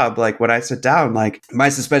their job. Like when I sit down, like my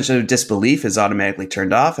suspension of disbelief is automatically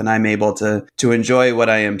turned off and I'm able to enjoy what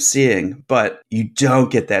I am seeing. But you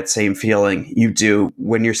don't get that same feeling you do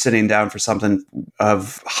when you're sitting down for something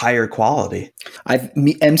of higher quality.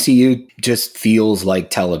 MCU just feels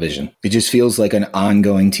like television. It just feels like an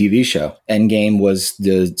ongoing TV show. Endgame was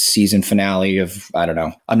the season finale of, I don't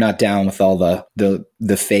know. I'm not down with all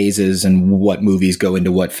the phases and what movies go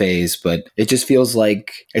into what phase, but it just feels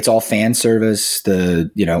like it's all fan service.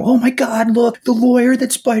 Oh my God, look, the lawyer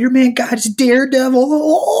that Spider-Man got is Daredevil.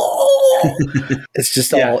 Oh! It's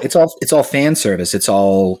just it's all fan service. It's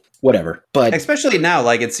all whatever. But especially now,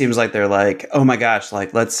 like it seems like they're like, oh my gosh,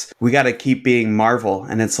 like we got to keep being Marvel.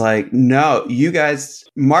 And it's like, no, you guys,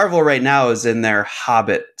 Marvel right now is in their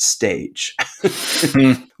Hobbit stage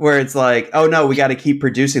where it's like, oh no, we got to keep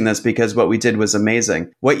producing this because what we did was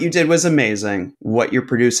amazing. What you did was amazing. What you're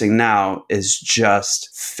producing now is just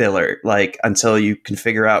filler, like until you can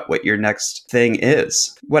figure out what your next thing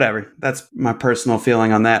is. Whatever. That's my personal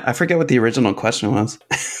feeling on that. I forget what the original question was.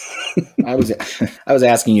 I was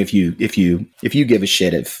asking if you give a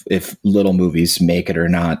shit if little movies make it or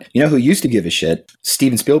not. You know who used to give a shit?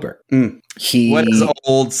 Steven Spielberg. What does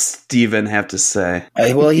old Steven have to say?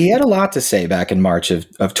 Well, he had a lot to say back in March of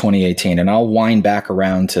 2018, and I'll wind back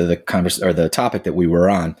around to the topic that we were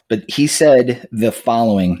on. But he said the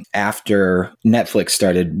following after Netflix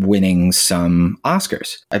started winning some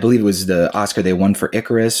Oscars. I believe it was the Oscar they won for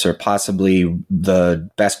Icarus, or possibly the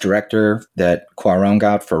best director that Cuarón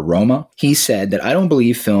got for Roma. He said that I don't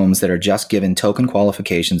believe films that are just given token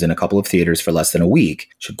qualifications in a couple of theaters for less than a week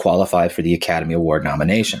should qualify for the Academy Award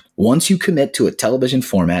nomination. Once you commit to a television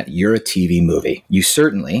format, you're a TV movie. You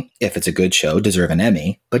certainly, if it's a good show, deserve an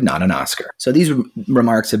Emmy, but not an Oscar. So these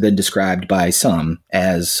remarks have been described by some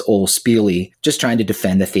as old Spiely just trying to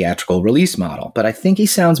defend the theatrical release model. But I think he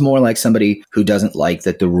sounds more like somebody who doesn't like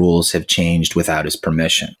that the rules have changed without his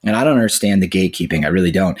permission. And I don't understand the gatekeeping. I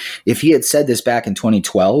really don't. If he had said this back in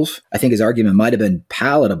 2012, I think his argument might have been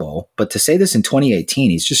palatable. But to say this in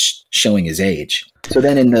 2018, he's just showing his age. So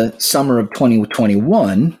then in the summer of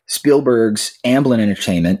 2021, Spielberg's Amblin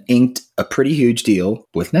Entertainment inked a pretty huge deal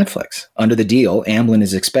with Netflix. Under the deal, Amblin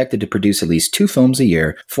is expected to produce at least 2 films a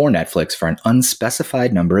year for Netflix for an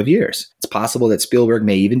unspecified number of years. It's possible that Spielberg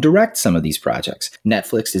may even direct some of these projects.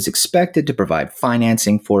 Netflix is expected to provide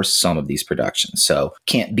financing for some of these productions. So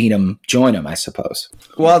can't beat them, join them, I suppose.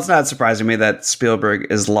 Well, it's not surprising me that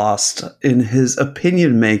Spielberg is lost in his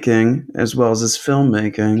opinion making as well as his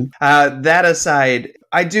filmmaking. That aside,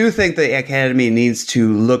 I do think the Academy needs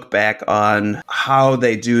to look back on how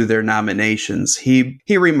they do their nominations. He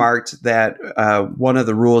remarked that one of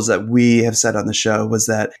the rules that we have said on the show was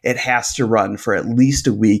that it has to run for at least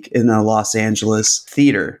a week in a Los Angeles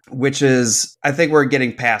theater, which is, I think we're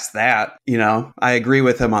getting past that. I agree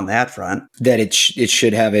with him on that front. That it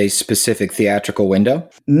should have a specific theatrical window?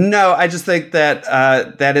 No, I just think that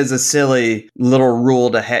that is a silly little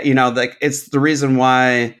rule to have. Like it's the reason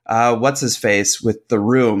why what's his face with The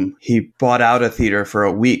Room, he bought out a theater for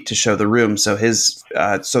a week to show The Room, so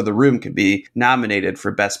The Room could be nominated for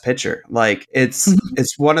Best Picture. Like it's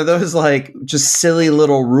one of those like just silly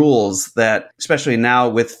little rules that, especially now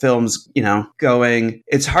with films, going,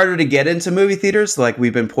 it's harder to get into movie theaters. Like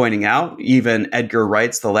we've been pointing out, even Edgar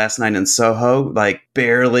Wright's The Last Night in Soho, like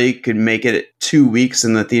barely could make it 2 weeks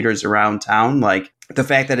in the theaters around town. Like the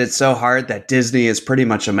fact that it's so hard that Disney is pretty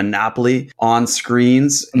much a monopoly on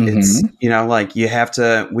screens. It's, like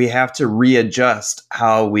we have to readjust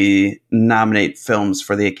how we nominate films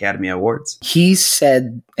for the Academy Awards. He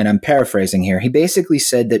said, and I'm paraphrasing here, he basically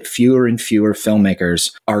said that fewer and fewer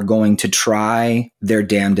filmmakers are going to try their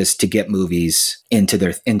damnedest to get movies into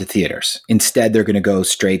theaters. Instead, they're going to go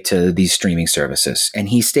straight to these streaming services. And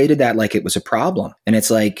he stated that like it was a problem. And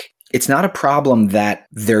it's like, it's not a problem that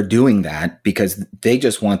they're doing that because they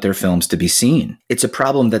just want their films to be seen. It's a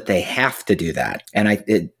problem that they have to do that. And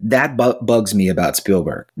that bugs me about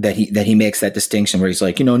Spielberg, that he makes that distinction where he's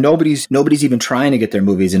like, nobody's even trying to get their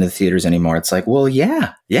movies into the theaters anymore. It's like, well,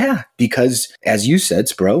 yeah, because as you said,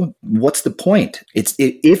 Spro, what's the point?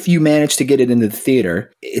 If you manage to get it into the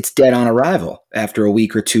theater, it's dead on arrival after a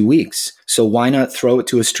week or 2 weeks. So why not throw it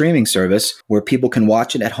to a streaming service where people can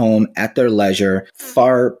watch it at home at their leisure,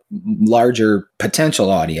 far larger potential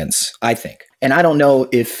audience, I think. And I don't know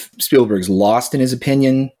if Spielberg's lost in his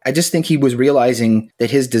opinion. I just think he was realizing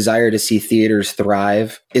that his desire to see theaters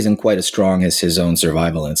thrive isn't quite as strong as his own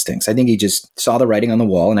survival instincts. I think he just saw the writing on the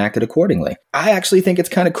wall and acted accordingly. I actually think it's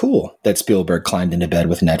kind of cool that Spielberg climbed into bed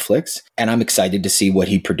with Netflix, and I'm excited to see what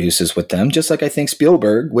he produces with them, just like I think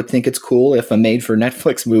Spielberg would think it's cool if a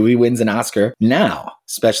made-for-Netflix movie wins an Oscar now,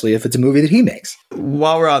 especially if it's a movie that he makes.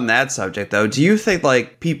 While we're on that subject, though, do you think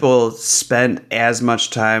like people spend as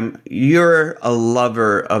much time? You're a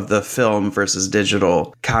lover of the film versus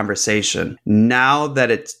digital conversation. Now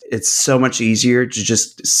that it's so much easier to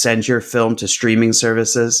just send your film to streaming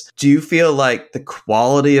services, do you feel like the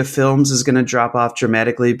quality of films is going to drop off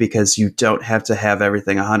dramatically because you don't have to have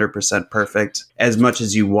everything 100% perfect as much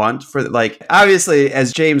as you want? For like, obviously,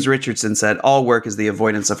 as James Richardson said, all work is the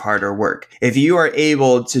avoidance of harder work. If you are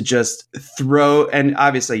able to just throw, and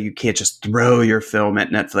obviously you can't just throw your film at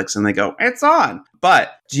Netflix and they go, it's on.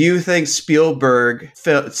 But do you think Spielberg's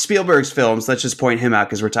films, let's just point him out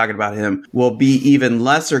because we're talking about him, will be even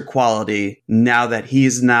lesser quality now that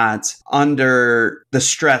he's not under the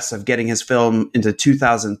stress of getting his film into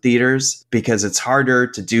 2,000 theaters, because it's harder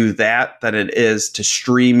to do that than it is to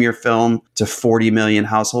stream your film to 40 million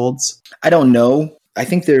households? I don't know. I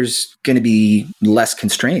think there's going to be less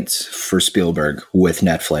constraints for Spielberg with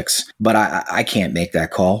Netflix, but I can't make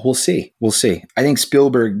that call. We'll see. I think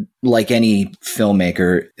Spielberg, like any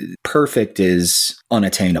filmmaker, perfect is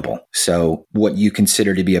unattainable. So what you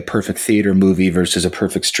consider to be a perfect theater movie versus a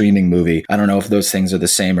perfect streaming movie, I don't know if those things are the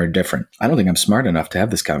same or different. I don't think I'm smart enough to have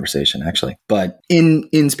this conversation, actually. But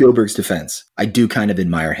in Spielberg's defense, I do kind of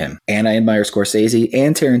admire him. And I admire Scorsese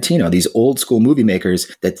and Tarantino, these old school movie makers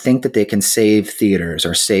that think that they can save theater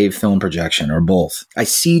or save film projection or both. I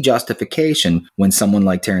see justification when someone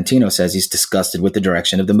like Tarantino says he's disgusted with the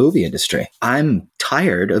direction of the movie industry. I'm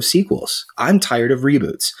tired of sequels. I'm tired of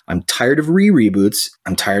reboots. I'm tired of re-reboots.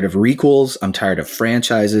 I'm tired of requels. I'm tired of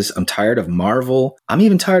franchises. I'm tired of Marvel. I'm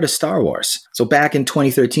even tired of Star Wars. So back in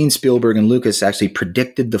 2013, Spielberg and Lucas actually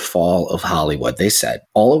predicted the fall of Hollywood. They said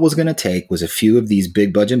all it was going to take was a few of these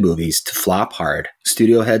big budget movies to flop hard,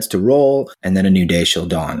 studio heads to roll, and then a new day shall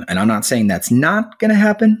dawn. And I'm not saying that's not going to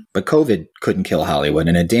happen, but COVID couldn't kill Hollywood,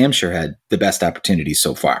 and it damn sure had the best opportunities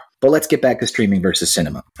so far. But let's get back to streaming versus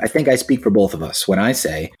cinema. I think I speak for both of us when I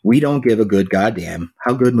say we don't give a good goddamn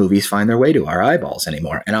how good movies find their way to our eyeballs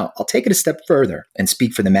anymore. And I'll take it a step further and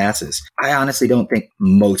speak for the masses. I honestly don't think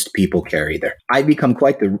most people care either. I've become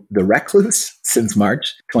quite the recluse since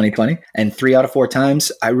March 2020. And 3 out of 4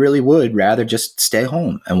 times, I really would rather just stay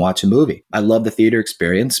home and watch a movie. I love the theater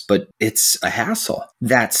experience, but it's a hassle.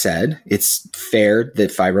 That said, it's fair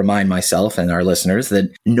that if I remind myself and our listeners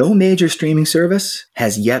that no major streaming service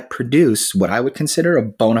has yet produced what I would consider a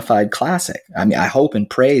bona fide classic. I mean, I hope and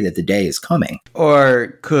pray that the day is coming.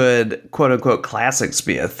 Or could quote unquote classics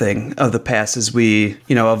be a thing of the past as we,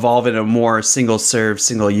 evolve in a more single serve,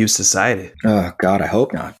 single use society? Oh God, I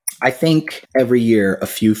hope not. I think every year a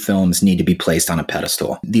few films need to be placed on a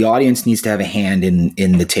pedestal. The audience needs to have a hand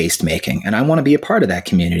in the taste making. And I want to be a part of that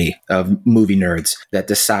community of movie nerds that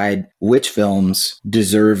decide which films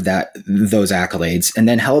deserve those accolades and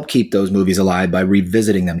then help keep those movies alive by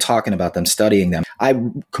revisiting them, talking about them, studying them. I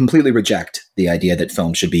completely reject the idea that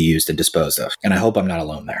films should be used and disposed of. And I hope I'm not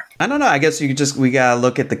alone there. I don't know. I guess we got to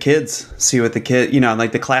look at the kids, see what the kid,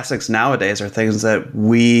 like the classics nowadays are things that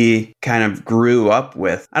we kind of grew up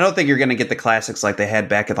with. I don't think you're going to get the classics like they had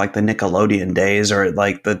back in like the Nickelodeon days or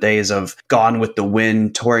like the days of Gone with the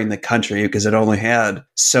Wind touring the country because it only had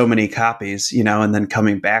so many copies, and then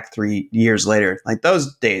coming back 3 years later. Like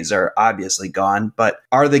those days are obviously gone, but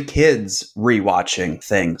are the kids rewatching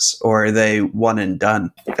things or are they one and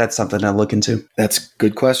done? That's something to look into to? That's a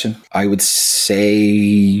good question. I would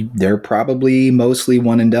say they're probably mostly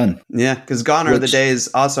one and done. Yeah, because gone are the days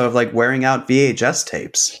also of like wearing out VHS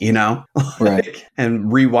tapes, you know? Right.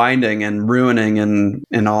 And rewinding and ruining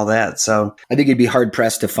and all that. So I think you'd be hard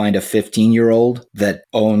pressed to find a 15-year-old that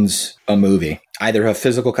owns a movie, either a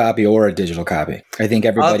physical copy or a digital copy. I think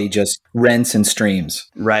everybody just rents and streams.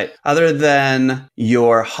 Right. Other than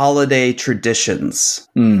your holiday traditions,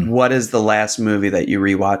 what is the last movie that you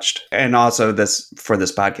rewatched? And also this for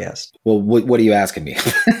this podcast. Well, what are you asking me?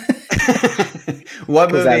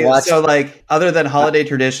 What movie? So, like, other than holiday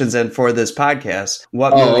traditions and for this podcast,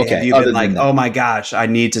 what movie have you been like, oh my gosh, I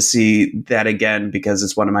need to see that again because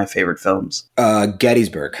it's one of my favorite films?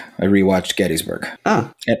 Gettysburg. I rewatched Gettysburg.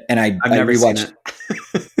 Oh. And I've never rewatched it.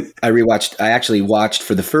 I actually watched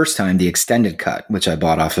for the first time the extended cut, which I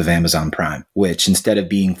bought off of Amazon Prime, which instead of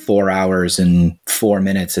being 4 hours and 4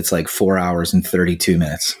 minutes, it's like 4 hours and 32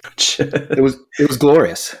 minutes. It was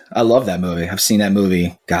glorious. I love that movie. I've seen that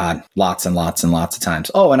movie, God, lots and lots and lots of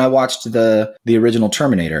times. Oh, and I watched the original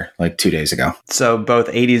Terminator like 2 days ago. So both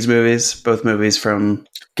 80s movies, both movies from...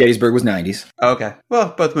 Gettysburg was 90s. Okay.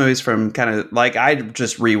 Well, both movies from kind of like I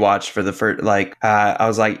just rewatched for the first, like, I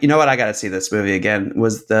was like, you know what? I got to see this movie again.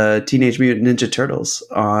 Was the Teenage Mutant Ninja Turtles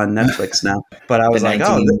on Netflix now? But I was like,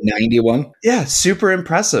 1991? Yeah, super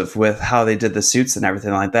impressive with how they did the suits and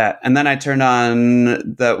everything like that. And then I turned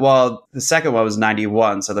on the second one was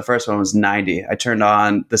 91. So the first one was 90. I turned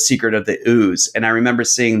on The Secret of the Ooze. And I remember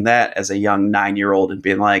seeing that as a young 9-year-old and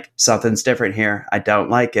being like, something's different here. I don't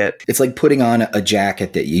like it. It's like putting on a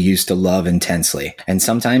jacket that you used to love intensely. And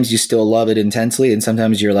sometimes you still love it intensely. And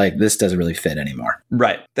sometimes you're like, this doesn't really fit anymore.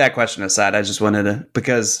 Right. That question aside, I just wanted to,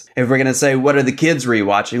 because if we're going to say, what are the kids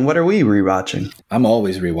rewatching? What are we rewatching? I'm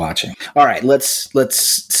always rewatching. All right, let's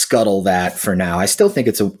scuttle that for now. I still think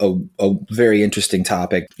it's a very interesting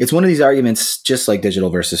topic. It's one of these arguments, just like digital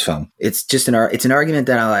versus film. It's just it's an argument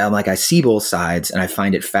that I'm like, I see both sides and I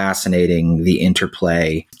find it fascinating, the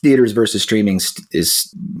interplay. Theaters versus streaming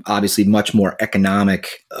is obviously much more economic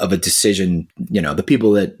of a decision. You know, the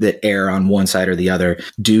people that err on one side or the other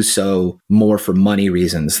do so more for money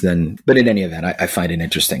reasons than, but in any event, I find it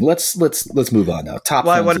interesting. Let's move on though.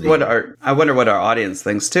 I wonder what our audience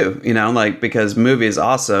thinks too, you know, like, because movies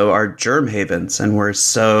also are germ havens and we're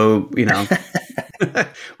so, you know,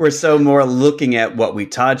 we're so more looking at what we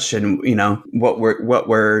touch and, you know, what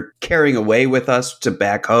we're carrying away with us to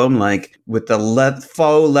back home, like with the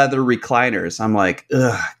faux leather recliners. I'm like,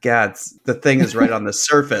 ugh, God, the thing is right on the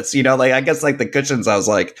surface, you know, like, I guess like the cushions, I was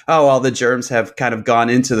like, oh, all the germs have kind of gone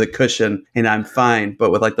into the cushion and I'm fine.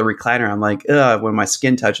 But with like the recliner, I'm like, ugh, when my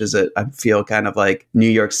skin touches it, I feel kind of like New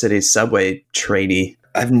York City subway trainee.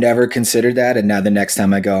 I've never considered that. And now the next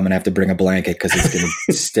time I go, I'm going to have to bring a blanket because it's going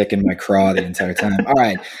to stick in my craw the entire time. All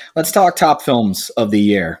right, let's talk top films of the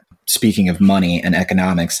year. Speaking of money and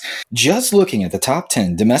economics, just looking at the top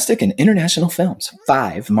 10 domestic and international films,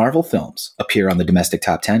 5 Marvel films appear on the domestic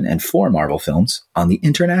top 10 and 4 Marvel films on the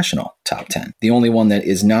international top 10. The only one that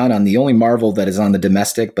is not on, the only Marvel that is on the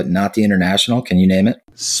domestic but not the international, can you name it?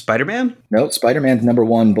 Spider-Man? No, Spider-Man's number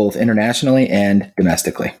 1 both internationally and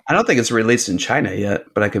domestically. I don't think it's released in China yet,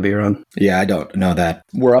 but I could be wrong. Yeah, I don't know that.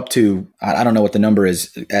 We're up to, I don't know what the number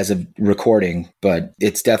is as of recording, but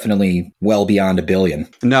it's definitely well beyond 1 billion.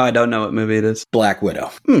 No, I don't know what movie it is. Black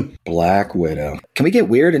Widow. Black Widow. Can we get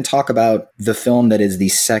weird and talk about the film that is the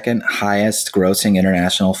second highest grossing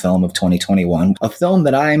international film of 2021? A film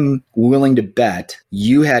that I'm willing to bet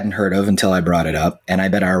you hadn't heard of until I brought it up, and I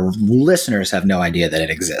bet our listeners have no idea that it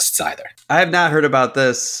exists either. I have not heard about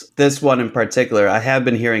this one in particular. I have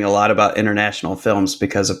been hearing a lot about international films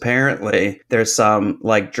because apparently there's some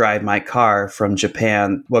like Drive My Car from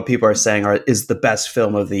Japan. What people are saying is the best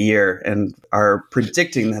film of the year and are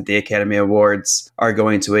predicting that the Academy Awards are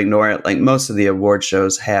going to ignore it like most of the award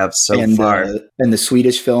shows have so far. And the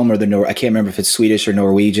Swedish film, or I can't remember if it's Swedish or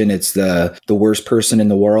Norwegian, it's the worst person in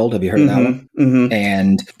the world. Have you heard of that one? Mm-hmm.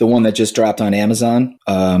 And the one that just dropped on Amazon,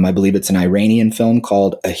 I believe it's an Iranian film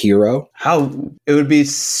called A Hero. How it would be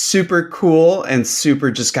super cool and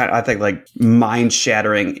super just kind of, I think, like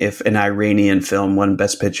mind-shattering if an Iranian film won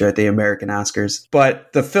Best Picture at the American Oscars.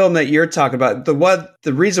 But the film that you're talking about,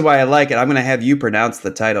 the reason why I like it, I'm going to have you pronounce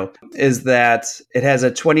the title, is that it has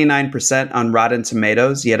a 29% on Rotten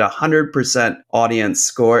Tomatoes, yet 100% audience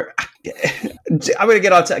score. I'm going to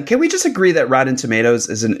get off. Can we just agree that Rotten Tomatoes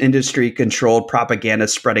is an industry-controlled propaganda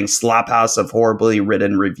spreading slophouse of horribly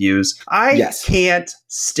written reviews? I can't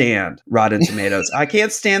stand Rotten Tomatoes. I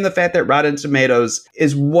can't stand the fact that Rotten Tomatoes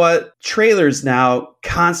is what trailers now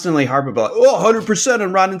constantly harp about. 100%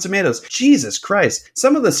 on Rotten Tomatoes. Jesus Christ.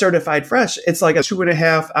 Some of the certified fresh, it's like a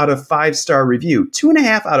 2.5 out of 5-star review.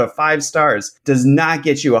 2.5 out of 5 stars does not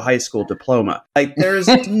get you a high school diploma. Like, there's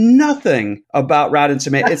nothing about Rotten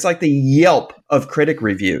Tomatoes. It's like the Yelp of critic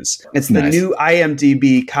reviews. It's the new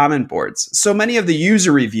IMDb comment boards. So many of the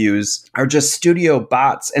user reviews are just studio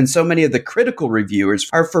bots, and so many of the critical reviewers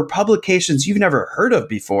are for publications you've never heard of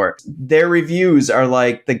before. Their reviews are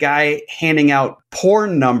like the guy handing out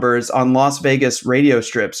porn numbers on Las Vegas radio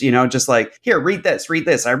strips, you know, just like, here, read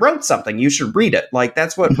this. I wrote something. You should read it. Like,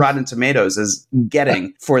 that's what Rotten Tomatoes is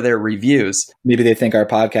getting for their reviews. Maybe they think our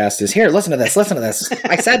podcast is, here, listen to this.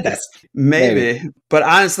 I said this. Maybe. But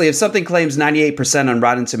honestly, if something claims 98% on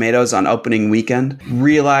Rotten Tomatoes on opening weekend,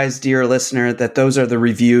 realize, dear listener, that those are the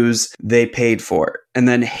reviews they paid for. And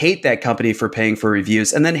then hate that company for paying for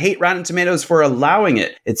reviews, and then hate Rotten Tomatoes for allowing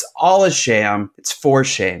it. It's all a sham. It's for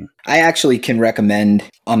shame. I actually can recommend,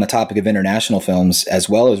 on the topic of international films as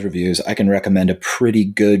well as reviews, I can recommend a pretty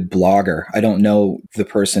good blogger. I don't know the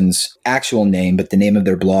person's actual name, but the name of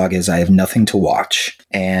their blog is I Have Nothing to Watch.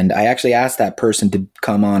 And I actually asked that person to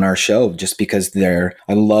come on our show just because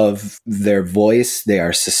I love their voice. They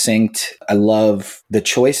are succinct. I love the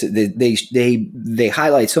choice. They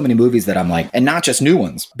highlight so many movies that I'm like, and not just new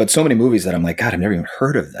ones, but so many movies that I'm like, God, I've never even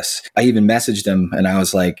heard of this. I even messaged him and I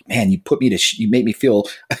was like, man, you made me feel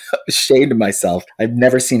ashamed of myself. I've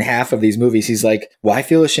never seen half of these movies. He's like, why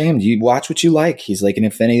feel ashamed? You watch what you like. He's like, and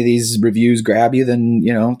if any of these reviews grab you, then,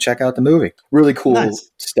 you know, check out the movie. Really cool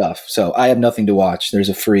stuff. So I Have Nothing to Watch. There's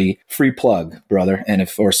a free plug, brother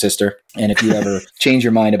or sister. And if you ever change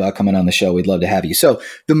your mind about coming on the show, we'd love to have you. So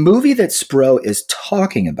the movie that Spro is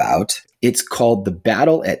talking about, it's called The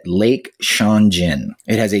Battle at Lake Changjin.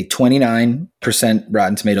 It has a 29%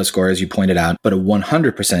 Rotten Tomato score, as you pointed out, but a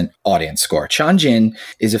 100% audience score. Changjin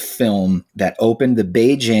is a film that opened the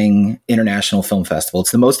Beijing International Film Festival.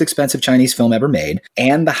 It's the most expensive Chinese film ever made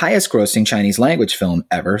and the highest grossing Chinese language film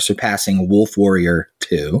ever, surpassing Wolf Warrior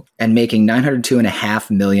 2 and making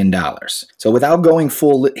 $902.5 million. So without going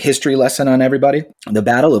full history lesson on everybody, the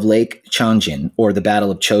Battle of Lake Changjin, or the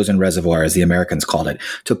Battle of Chosin Reservoir, as the Americans called it,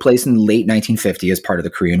 took place in late 1950 as part of the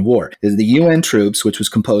Korean War. The UN troops, which was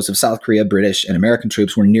composed of South Korea, British, and American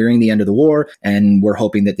troops, were nearing the end of the war, and were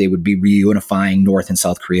hoping that they would be reunifying North and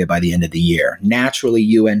South Korea by the end of the year. Naturally,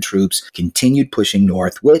 UN troops continued pushing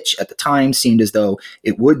north, which at the time seemed as though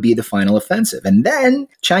it would be the final offensive. And then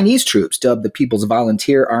Chinese troops, dubbed the People's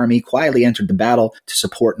Volunteer Army, quietly entered the battle to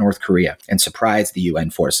support North Korea and surprise the UN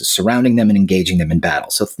forces, surrounding them and engaging them in battle.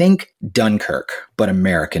 So think Dunkirk, but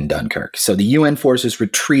American Dunkirk. So the UN forces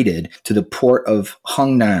retreated to the port of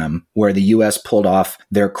Hungnam, where the U.S. pulled off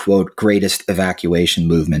their, quote, greatest evacuation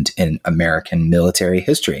movement in American military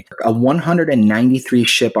history. A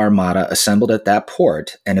 193-ship armada assembled at that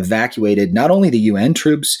port and evacuated not only the UN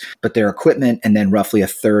troops, but their equipment and then roughly a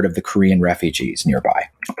third of the Korean refugees nearby.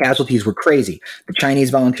 Casualties were crazy. The Chinese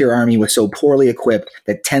Volunteer Army was so poorly equipped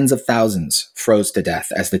that tens of thousands froze to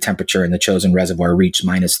death as the temperature in the Chosin Reservoir reached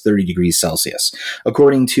minus 30 degrees Celsius.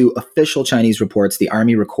 According to official Chinese reports, the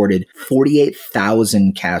army recorded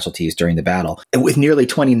 48,000 casualties during the battle, with nearly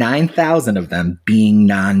 29,000 of them being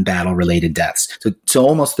non-battle related deaths. So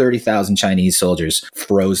almost 30,000 Chinese soldiers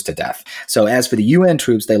froze to death. So as for the UN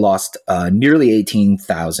troops, they lost nearly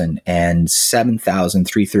 18,000, and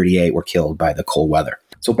 7,338 were killed by the cold weather.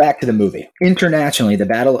 So back to the movie. Internationally, The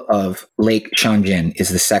Battle of Lake Changjin is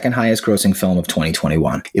the second highest grossing film of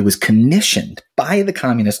 2021. It was commissioned by the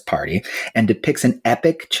Communist Party and depicts an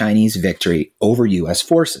epic Chinese victory over U.S.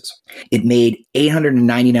 forces. It made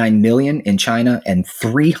 $899 million in China and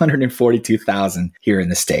 $342,000 here in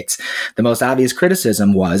the States. The most obvious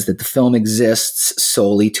criticism was that the film exists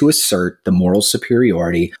solely to assert the moral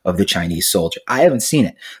superiority of the Chinese soldier. I haven't seen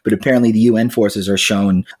it, but apparently the UN forces are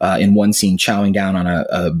shown in one scene chowing down on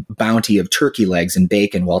a bounty of turkey legs and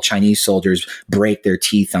bacon while Chinese soldiers break their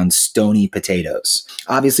teeth on stony potatoes.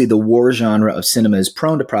 Obviously, the war genre of cinema is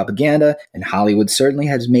prone to propaganda, and Hollywood certainly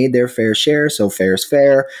has made their fair share, so fair is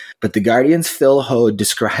fair. But The Guardian's Phil Hode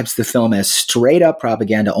describes the film as straight-up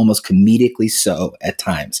propaganda, almost comedically so at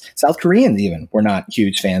times. South Koreans even were not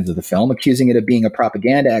huge fans of the film, accusing it of being a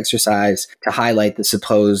propaganda exercise to highlight the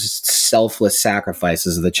supposed selfless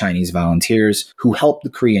sacrifices of the Chinese volunteers who helped the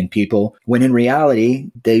Korean people, when in reality,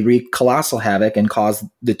 they wreak colossal havoc and cause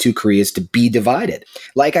the two Koreas to be divided.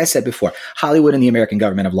 Like I said before, Hollywood and the American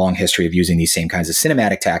government have a long history of using these same kinds of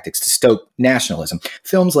cinematic tactics to stoke nationalism.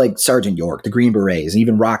 Films like Sergeant York, The Green Berets, and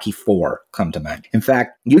even Rocky IV come to mind. In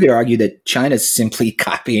fact, you could argue that China's simply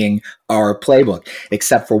copying our playbook,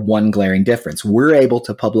 except for one glaring difference. We're able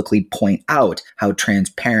to publicly point out how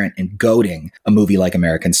transparent and goading a movie like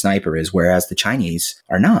American Sniper is, whereas the Chinese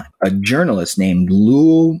are not. A journalist named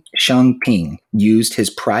Luo Shangping used his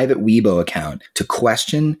private Weibo account to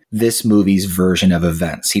question this movie's version of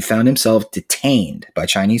events. He found himself detained by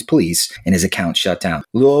Chinese police and his account shut down.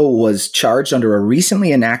 Luo was charged under a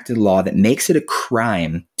recently enacted law that makes it a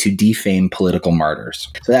crime to defame political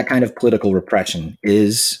martyrs. So that kind of political repression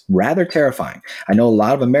is rather terrifying. I know a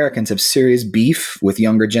lot of Americans have serious beef with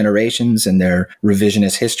younger generations and their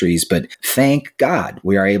revisionist histories, but thank God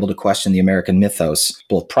we are able to question the American mythos,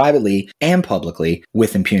 both privately and publicly,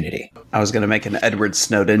 with impunity. I was going to make an Edward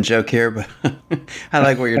Snowden joke here, but I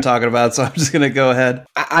like what you're talking about, so I'm just going to go ahead.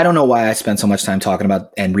 I don't know why I spent so much time talking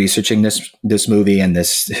about and researching this movie and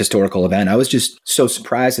this historical event. I was just so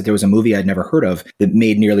surprised that there was a movie I'd never heard of that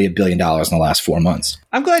made nearly $1 billion in the last 4 months.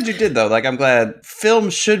 I'm glad you did, though. Like, I'm glad film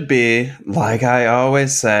should be, like I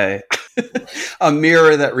always say, a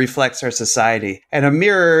mirror that reflects our society, and a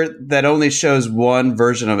mirror that only shows one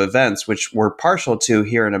version of events, which we're partial to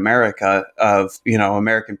here in America, of, you know,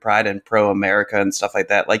 American pride and pro-America and stuff like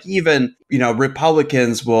that. Like, even, you know,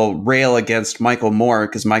 Republicans will rail against Michael Moore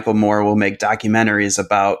because Michael Moore will make documentaries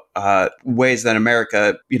about ways that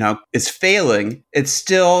America, you know, is failing. It's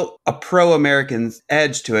still a pro-American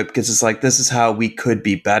edge to it because it's like, this is how we could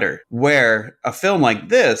be better. Where a film like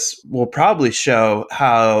this will probably show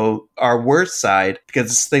how our worst side,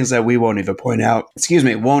 because it's things that we won't even point out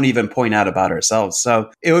about ourselves. So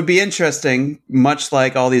it would be interesting, much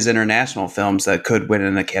like all these international films that could win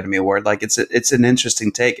an Academy Award. Like, it's an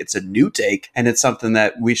interesting take. It's a new take, and it's something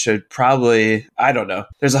that we should probably, I don't know.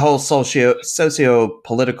 There's a whole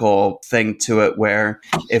socio-political thing to it where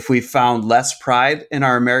if we found less pride in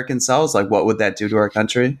our American selves, like, what would that do to our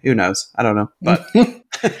country? Who knows? I don't know. But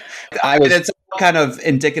it's kind of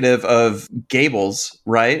indicative of Goebbels,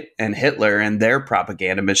 right? And Hitler and their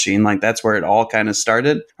propaganda machine. Like, that's where it all kind of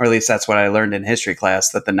started. Or at least that's what I learned in history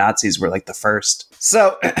class, that the Nazis were like the first.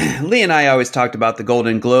 So Lee and I always talked about the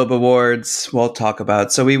Golden Globe Awards.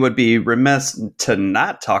 So we would be remiss to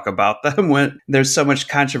not talk about them when there's so much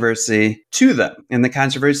controversy to them. And the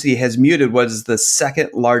controversy has muted what is the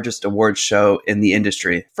second largest award show in the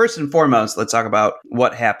industry. First and foremost, let's talk about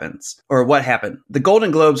what happened. The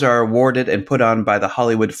Golden Globes are awarded and put on by the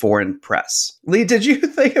Hollywood Foreign Press. Lee, did you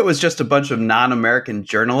think it was just a bunch of non-American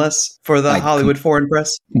journalists for the Hollywood Foreign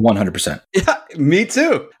Press? 100%. Yeah, me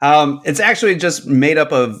too. It's actually just made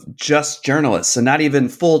up of just journalists and not even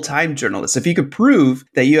full-time journalists. If you could prove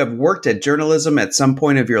that you have worked at journalism at some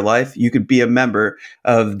point of your life, you could be a member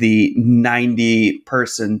of the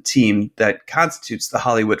 90-person team that constitutes the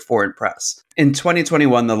Hollywood Foreign Press. In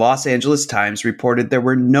 2021, the Los Angeles Times reported there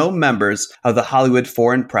were no members of the Hollywood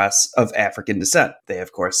Foreign Press of African descent. They,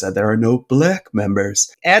 of course, said there are no black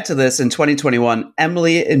members. Add to this, in 2021,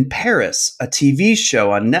 Emily in Paris, a TV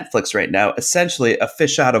show on Netflix right now, essentially a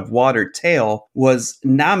fish out of water tale, was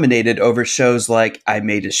nominated over shows like I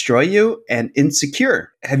May Destroy You and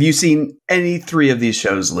Insecure. Have you seen any three of these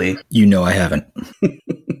shows, Lee? You know I haven't.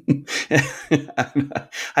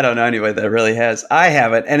 I don't know anyone that really has. I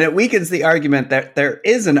haven't. And it weakens the argument that there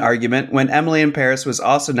is an argument when Emily in Paris was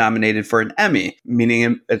also nominated for an Emmy,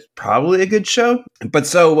 meaning it's probably a good show. But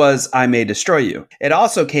so was I May Destroy You. It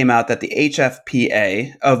also came out that the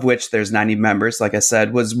HFPA, of which there's 90 members, like I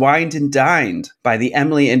said, was wined and dined by the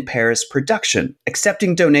Emily in Paris production.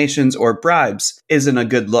 Accepting donations or bribes isn't a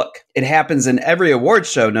good look. It happens in every award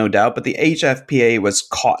show, no doubt, but the HFPA was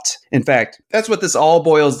caught. In fact, that's what this all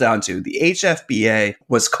boils down to. The HFPA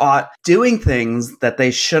was caught doing things that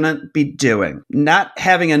they shouldn't be doing. Not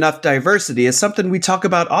having enough diversity is something we talk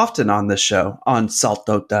about often on this show, on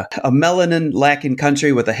Saltota. A melanin-lacking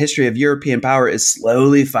country with a history of European power is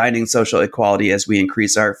slowly finding social equality as we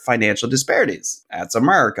increase our financial disparities. That's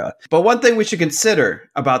America. But one thing we should consider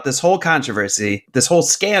about this whole controversy, this whole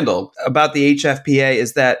scandal about the HFPA,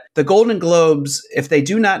 is that the Golden Globes, if they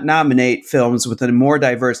do not nominate films with a more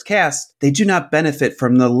diverse cast, they do not benefit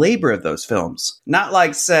from the labor of those films. Not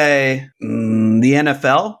like, say, the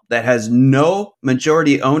NFL, that has no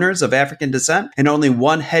majority owners of African descent and only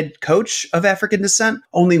one head coach of African descent,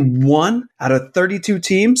 only one out of 32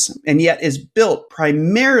 teams, and yet is built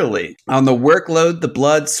primarily on the workload, the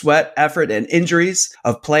blood, sweat, effort, and injuries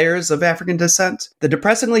of players of African descent. The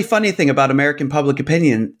depressingly funny thing about American public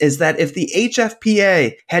opinion is that if the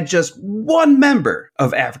HFPA had just one member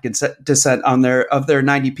of African descent of their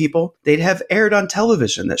 90 people, they'd have aired on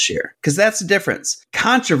television this year. Because that's the difference.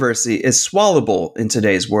 Controversy is swallowable in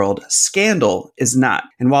today's world. Scandal is not.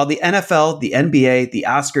 And while the NFL, the NBA, the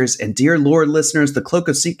Oscars, and dear Lord listeners, the cloak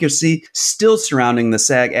of secrecy still surrounding the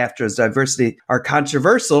SAG-AFTRA's diversity are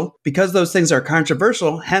controversial, because those things are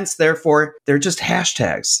controversial, hence, therefore, they're just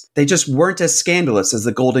hashtags. They just weren't as scandalous as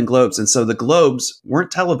the Golden Globes. And so the Globes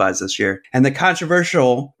weren't televised this year. And the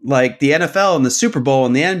controversial, like the NFL and the Super Bowl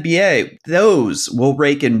and the NBA, those will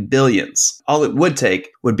rake in billions. All it would take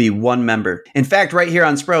would be one member. In fact, right here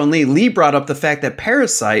on Spro and Lee brought up the fact that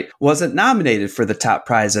Parasite wasn't nominated for the top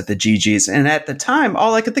prize at the GGs. And at the time,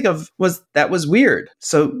 all I could think of was that was weird.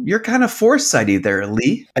 So you're kind of foresighty there,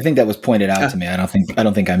 Lee. I think that was pointed out to me. I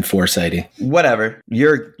don't think I'm foresighty. Whatever.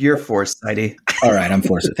 You're foresighty. All right, I'm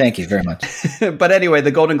foresighty. Thank you very much. But anyway,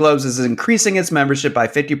 the Golden Globes is increasing its membership by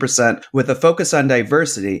 50% with a focus on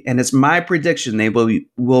diversity. And it's my prediction they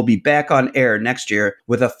will be back on air next year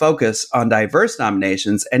with a focus on diverse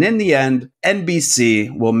nominations. And in the end,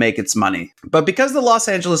 NBC will make its money. But because the Los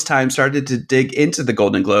Angeles Times started to dig into the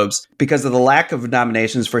Golden Globes because of the lack of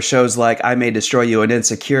nominations for shows like I May Destroy You and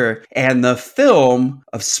Insecure and the film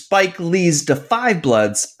of Spike Lee's Da 5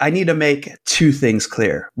 Bloods, I need to make two things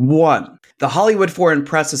clear. One, the Hollywood Foreign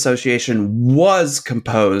Press Association was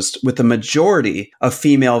composed with a majority of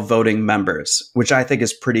female voting members, which I think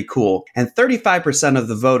is pretty cool. And 35% of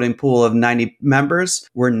the voting pool of 90 members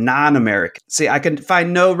were non-American. See, I can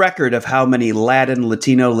find no record of how many Latin,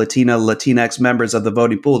 Latino, Latina, Latinx members of the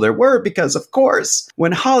voting pool there were because, of course,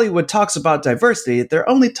 when Hollywood talks about diversity, they're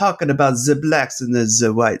only talking about the blacks and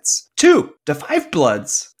the whites. 2, Da 5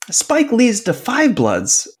 Bloods. Spike Lee's Da 5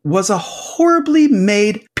 Bloods was a horribly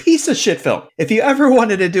made piece of shit film. If you ever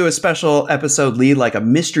wanted to do a special episode, Lee, like a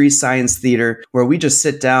mystery science theater where we just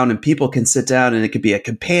sit down and people can sit down and it could be a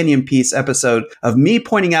companion piece episode of me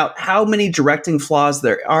pointing out how many directing flaws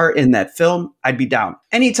there are in that film, I'd be down.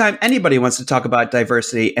 Anytime anybody wants to talk about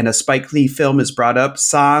diversity and a Spike Lee film is brought up,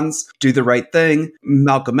 Sans, Do the Right Thing,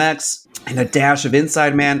 Malcolm X, and a dash of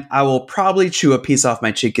Inside Man, I will probably chew a piece off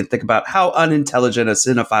my cheek and think about how unintelligent a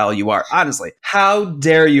cinephile you are. Honestly, how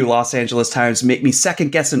dare you, Los Angeles Times, make me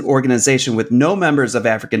second guess an organization with no members of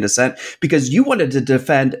African descent because you wanted to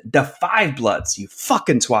defend Da 5 Bloods, you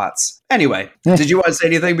fucking twats. Anyway, did you want to say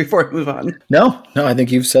anything before we move on? No, I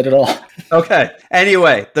think you've said it all. Okay.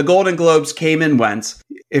 Anyway, the Golden Globes came and went.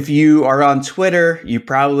 If you are on Twitter, you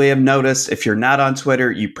probably have noticed. If you're not on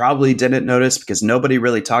Twitter, you probably didn't notice because nobody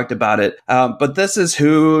really talked about it. But this is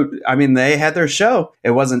they had their show.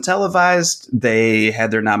 It wasn't televised. They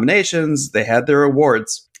had their nominations. They had their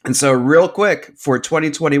awards. And so real quick, for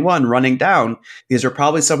 2021, running down, these are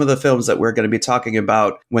probably some of the films that we're going to be talking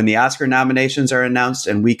about when the Oscar nominations are announced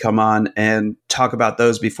and we come on and talk about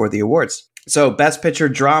those before the awards. So Best Picture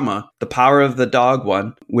Drama, The Power of the Dog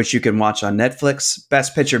won, which you can watch on Netflix.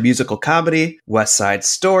 Best Picture Musical Comedy, West Side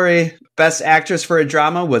Story. Best Actress for a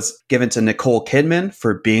Drama was given to Nicole Kidman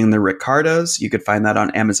for Being the Ricardos. You could find that on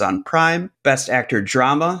Amazon Prime. Best Actor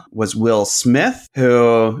Drama was Will Smith,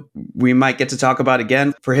 who we might get to talk about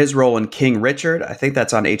again for his role in King Richard. I think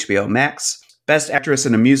that's on HBO Max. Best Actress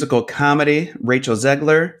in a Musical Comedy, Rachel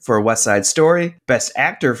Zegler for West Side Story. Best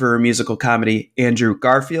Actor for a Musical Comedy, Andrew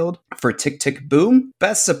Garfield for Tick, Tick, Boom.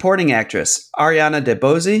 Best Supporting Actress, Ariana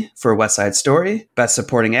DeBose for West Side Story. Best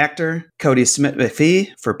Supporting Actor, Cody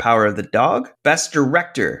Smith-McPhee for Power of the Dog. Best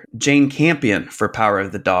Director, Jane Campion for Power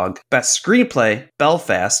of the Dog. Best Screenplay,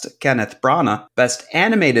 Belfast, Kenneth Branagh. Best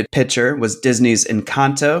Animated Picture was Disney's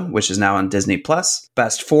Encanto, which is now on Disney+.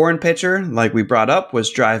 Best Foreign Picture, like we brought up, was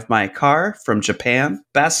Drive My Car from Japan.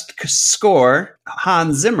 Best Score,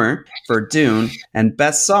 Hans Zimmer for Dune. And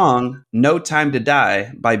Best Song, No Time to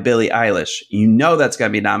Die by Billie Eilish. You know that's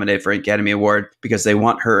going to be nominated for an Academy Award because they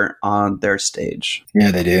want her on their stage.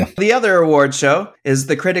 Yeah, they do. The other award show is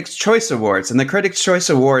the Critics' Choice Awards. And the Critics' Choice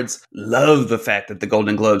Awards love the fact that the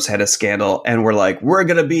Golden Globes had a scandal and were like, we're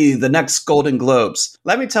going to be the next Golden Globes.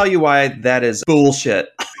 Let me tell you why that is bullshit.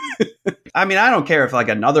 I mean, I don't care if like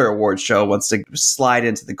another award show wants to slide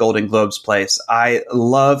into the Golden Globes place. I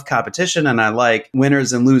love competition and I like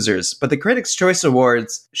winners and losers. But the Critics' Choice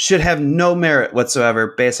Awards should have no merit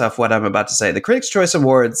whatsoever based off what I'm about to say. The Critics' Choice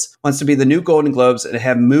Awards wants to be the new Golden Globes and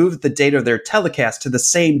have moved the date of their telecast to the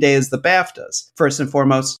same day as the BAFTAs. First and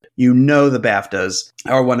foremost, you know the BAFTAs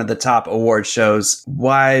are one of the top award shows.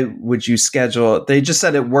 Why would you schedule? They just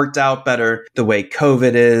said it worked out better the way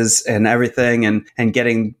COVID is and everything and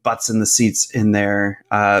getting butts in the seat seats in their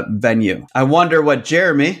venue. I wonder what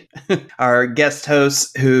Jeremy, our guest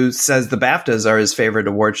host who says the BAFTAs are his favorite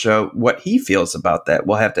award show, what he feels about that.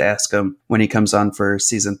 We'll have to ask him when he comes on for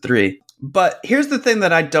season 3. But here's the thing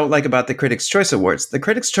that I don't like about the Critics' Choice Awards. The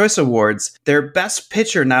Critics' Choice Awards, their Best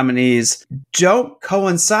Picture nominees don't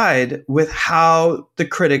coincide with how the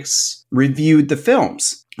critics reviewed the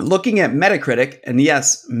films. Looking at Metacritic, and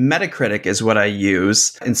yes, Metacritic is what I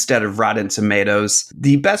use instead of Rotten Tomatoes,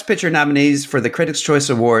 the Best Picture nominees for the Critics' Choice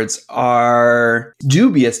Awards are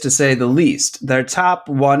dubious, to say the least. Their top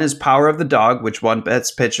one is Power of the Dog, which won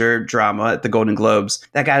Best Picture Drama at the Golden Globes.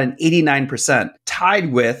 That got an 89%,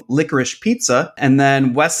 tied with Licorice Pizza, and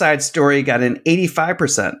then West Side Story got an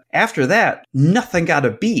 85%. After that, nothing got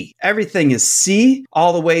a B. Everything is C,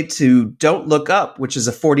 all the way to Don't Look Up, which is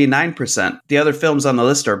a 49%. The other films on the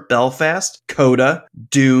list are Belfast, Coda,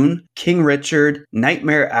 Dune, King Richard,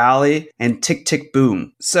 Nightmare Alley, and Tick Tick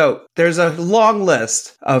Boom. So there's a long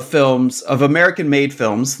list of films, of American-made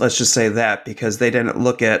films, let's just say that, because they didn't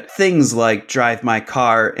look at things like Drive My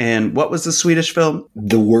Car and what was the Swedish film?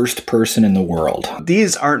 The Worst Person in the World.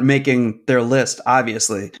 These aren't making their list,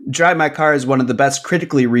 obviously. Drive My Car is one of the best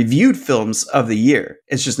critically reviewed films of the year.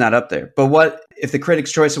 It's just not up there. But what if the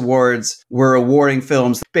Critics' Choice Awards were awarding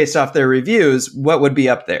films based off their reviews, what would be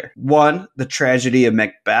up there? 1, The Tragedy of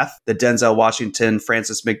Macbeth, the Denzel Washington,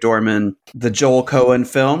 Frances McDormand, the Joel Coen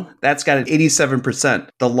film. That's got an 87%.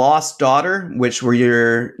 The Lost Daughter, which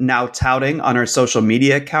we're now touting on our social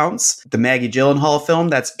media accounts, the Maggie Gyllenhaal film,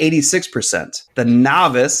 that's 86%. The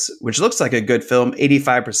Novice, which looks like a good film,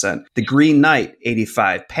 85%. The Green Knight,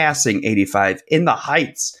 85%. Passing, 85%. In the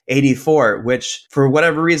Heights, 84%, which for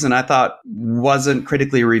whatever reason I thought wasn't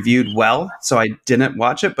critically reviewed well, so I didn't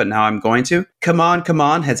watch it, but now I'm going to. Come On, Come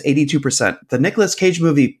On has 82%. The Nicolas Cage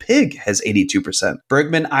movie Pig has 82%.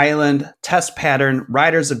 Bergman Island, Test Pattern,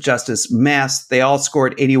 Riders of Justice, Mask, they all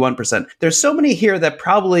scored 81%. There's so many here that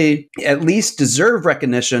probably at least deserve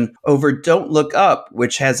recognition over Don't Look Up,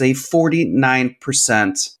 which has a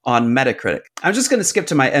 49% on Metacritic. I'm just going to skip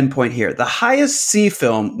to my endpoint here. The highest C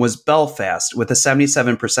film was Belfast with a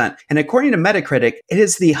 77%. And according to Metacritic, it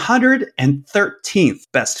is the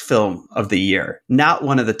 113th best film of the year, not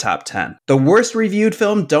one of the top 10. The worst reviewed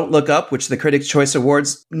film, Don't Look Up, which the Critics' Choice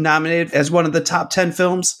Awards nominated as one of the top 10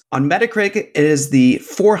 films. On Metacritic, it is the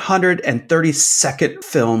 432nd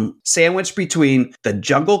film, sandwiched between The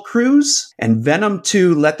Jungle Cruise and Venom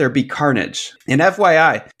 2 Let There Be Carnage. And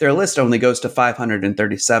FYI, their list only goes to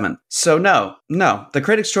 537. So no, the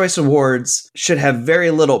Critics' Choice Awards should have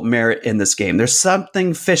very little merit in this game. There's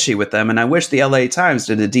something fishy with them, and I wish the LA Times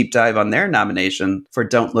did a deep dive on their nomination for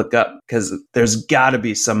Don't Look Up, because there's got to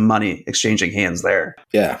be some money exchanging hands there.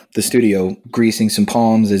 Yeah, the studio greasing some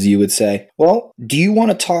palms, as you would say. Well, do you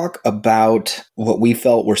want to talk about what we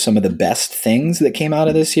felt were some of the best things that came out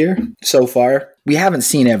of this year so far? We haven't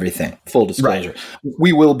seen everything, full disclosure. Right.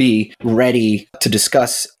 We will be ready to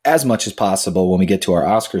discuss as much as possible when we get to our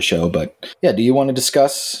Oscar show. But yeah, do you want to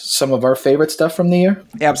discuss some of our favorite stuff from the year?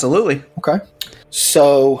 Absolutely. Okay.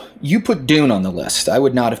 So you put Dune on the list. I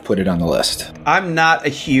would not have put it on the list. I'm not a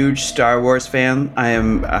huge Star Wars fan. I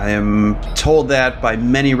am told that by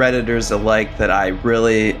many Redditors alike that I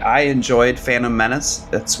enjoyed Phantom Menace.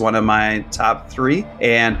 That's one of my top 3.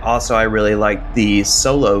 And also I really like the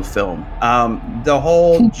Solo film. The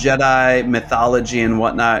whole Jedi mythology and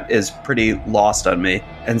whatnot is pretty lost on me.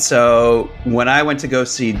 And so when I went to go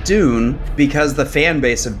see Dune, because the fan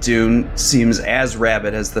base of Dune seems as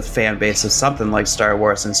rabid as the fan base of something like Star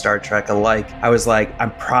Wars and Star Trek alike, I was like,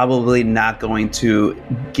 I'm probably not going to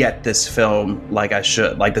get this film like I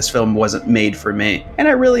should. Like, this film wasn't made for me. And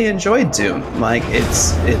I really enjoyed Dune. Like,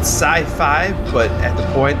 it's sci-fi, but at the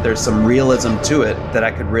point there's some realism to it that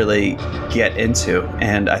I could really get into.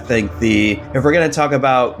 And I think if we're going to talk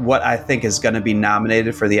about what I think is going to be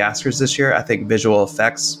nominated for the Oscars this year, I think visual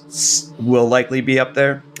effects will likely be up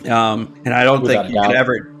there. And I don't think you could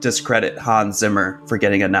ever discredit Hans Zimmer for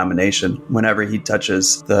getting a nomination whenever he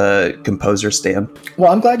touches the composer stand.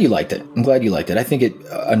 Well, I'm glad you liked it. I think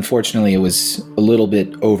unfortunately, it was a little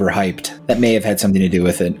bit overhyped. That may have had something to do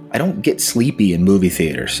with it. I don't get sleepy in movie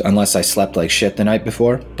theaters unless I slept like shit the night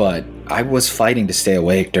before, but I was fighting to stay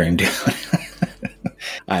awake during Dune.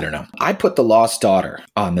 I don't know. I put The Lost Daughter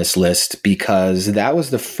on this list because that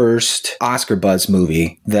was the first Oscar buzz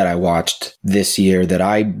movie that I watched this year that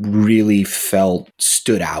I really felt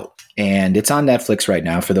stood out and it's on Netflix right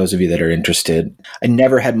now for those of you that are interested. I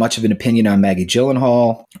never had much of an opinion on Maggie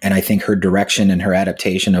Gyllenhaal, and I think her direction and her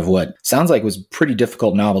adaptation of what sounds like was a pretty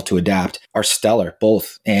difficult novel to adapt are stellar,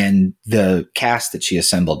 both. And the cast that she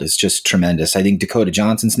assembled is just tremendous. I think Dakota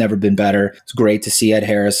Johnson's never been better. It's great to see Ed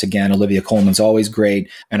Harris again. Olivia Colman's always great.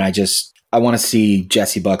 And I want to see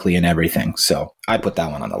Jessie Buckley in everything. So I put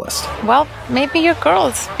that one on the list. Well, maybe your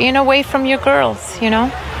girls, being away from your girls, you know?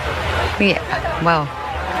 Yeah, well,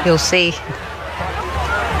 you'll see.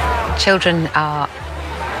 Children are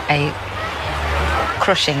a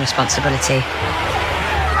crushing responsibility.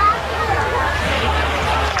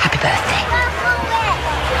 Happy birthday.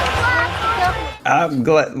 I'm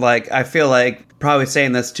glad, I feel like probably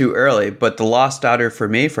saying this too early, but The Lost Daughter for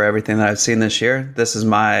me, for everything that I've seen this year, this is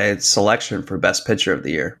my selection for Best Picture of the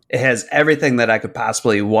year. It has everything that I could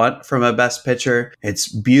possibly want from a Best Picture. It's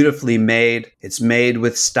beautifully made. It's made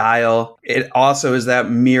with style. It also is that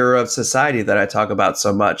mirror of society that I talk about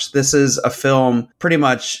so much. This is a film pretty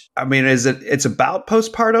much, it's about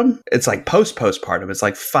postpartum. It's like postpartum. It's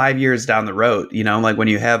like 5 years down the road, like when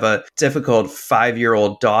you have a difficult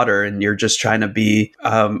 5-year-old daughter and you're just trying to be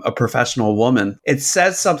a professional woman. It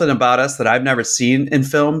says something about us that I've never seen in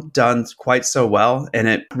film done quite so well. And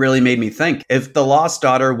it really made me think. If The Lost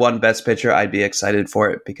Daughter won Best Picture, I'd be excited for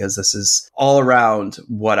it because this is all around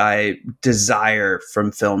what I desire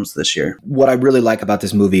from films this year. What I really like about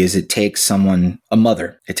this movie is it takes a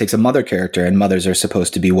mother. It takes a mother character, and mothers are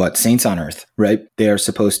supposed to be what? Saints on earth, right? They are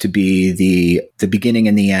supposed to be the beginning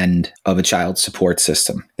and the end of a child's support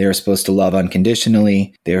system. They are supposed to love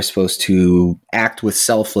unconditionally. They are supposed to act with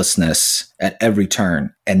selflessness at every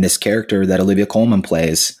turn. And this character that Olivia Colman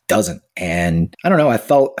plays doesn't. And I don't know, I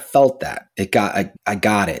felt that. I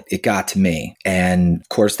got it. It got to me. And of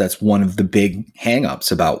course, that's one of the big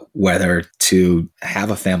hangups about whether to have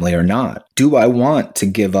a family or not. Do I want to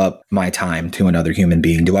give up my time to another human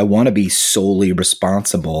being? Do I want to be solely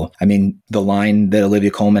responsible? I mean, the line that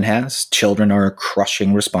Olivia Colman has, children are a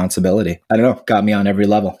crushing responsibility. I don't know, got me on every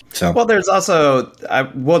level. So, well, there's also,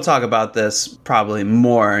 we'll talk about this probably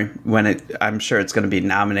more when I'm sure it's going to be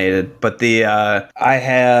nominated, but I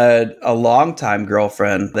had a longtime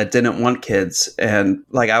girlfriend that didn't want kids, and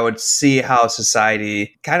I would see how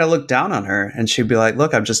society kind of looked down on her, and she'd be like,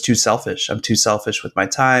 look, I'm just too selfish. I'm too selfish with my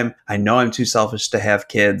time. I know I'm too selfish to have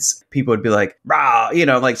kids. People would be like, rah,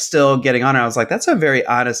 still getting on her. I was like, that's a very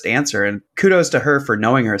honest answer, and kudos to her for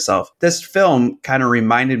knowing herself. This film kind of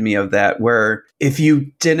reminded me of that, where if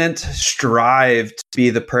you didn't strive to be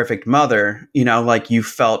the perfect mother, you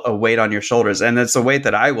felt a weight on your shoulders. And it's a weight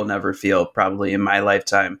that I will never feel probably in my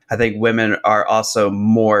lifetime. I think women are also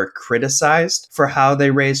more criticized for how they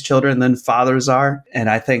raise children than fathers are. And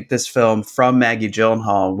I think this film from Maggie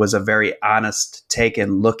Gyllenhaal was a very honest take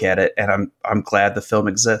and look at it. And I'm glad the film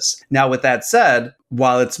exists. Now, with that said,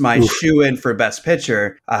 while it's my shoe-in for Best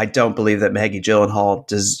Picture, I don't believe that Maggie Gyllenhaal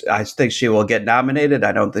does. I think she will get nominated.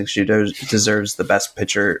 I don't think she deserves the Best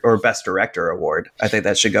Picture or Best Director award. I think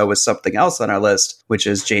that should go with something else on our list, which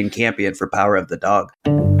is Jane Campion for Power of the Dog.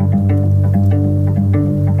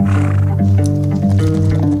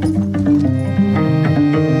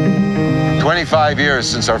 "25 years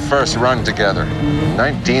since our first run together.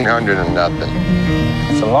 1900 and nothing.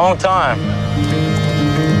 It's a long time.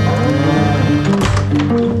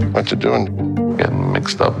 What you doing? Getting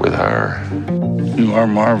mixed up with her. You are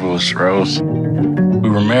marvelous, Rose. We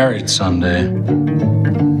were married Sunday.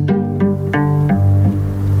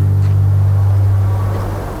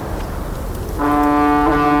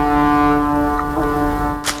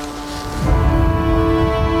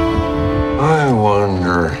 I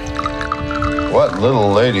wonder what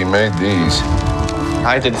little lady made these.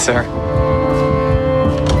 I did, sir.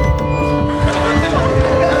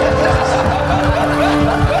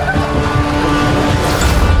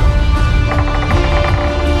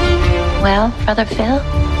 Well, Brother Phil?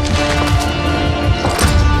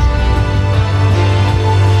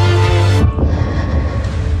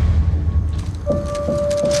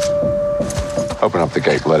 Open up the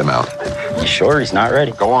gate, let him out. You sure he's not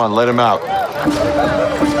ready? Go on, let him out.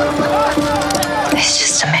 He's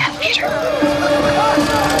just a man, Peter.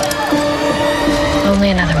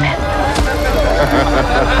 Only another man.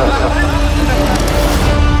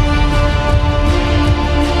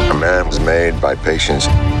 A man was made by patience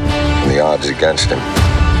and the odds against him.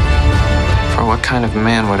 For what kind of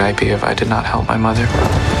man would I be if I did not help my mother?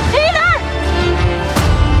 Peter!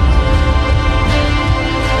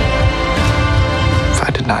 If I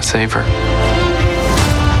did not save her?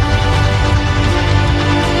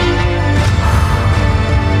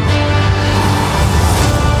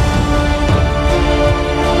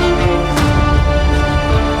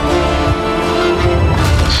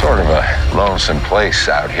 lonesome place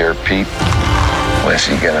out here, Pete, unless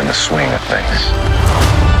you get in the swing of things.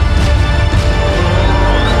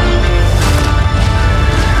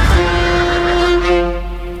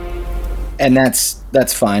 And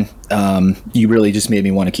that's fine. You really just made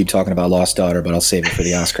me want to keep talking about Lost Daughter, but I'll save it for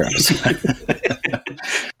the Oscar episode.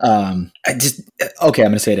 I'm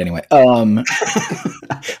going to say it anyway.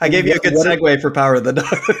 I gave you a good segue for Power of the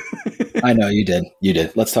Dog. I know you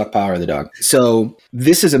did. Let's talk Power of the Dog. So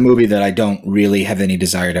this is a movie that I don't really have any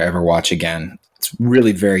desire to ever watch again. It's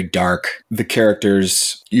really very dark. The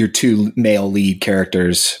characters, your two male lead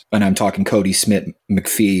characters, and I'm talking Cody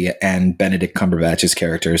Smith-McPhee and Benedict Cumberbatch's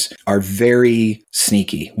characters, are very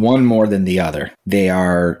sneaky, one more than the other. They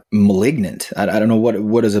are malignant. I don't know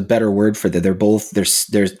what is a better word for that.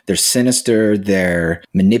 They're sinister, they're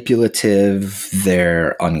manipulative,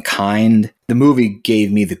 they're unkind. The movie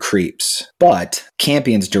gave me the creeps, but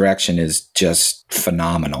Campion's direction is just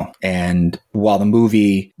phenomenal. And while the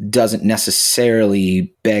movie doesn't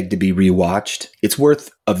necessarily beg to be rewatched, it's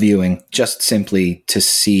worth a viewing just simply to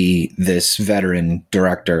see this veteran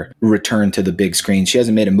director return to the big screen. She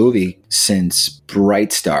hasn't made a movie since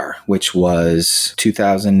Bright Star, which was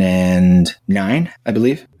 2009, I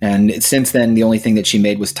believe. And since then, the only thing that she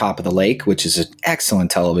made was Top of the Lake, which is an excellent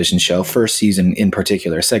television show. First season in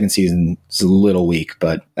particular. Second season is a little weak,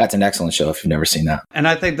 but that's an excellent show if you've never seen that. And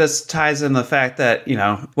I think this ties in the fact that,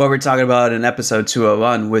 what we're talking about in episode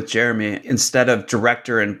 201 with Jeremy, instead of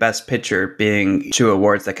director and best picture being two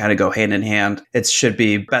awards that kind of go hand in hand, it should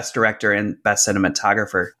be best director and best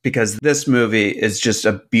cinematographer, because this movie is just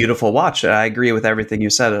a beautiful watch. I agree with everything you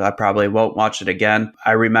said. I probably won't watch it again.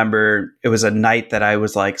 I remember it was a night that I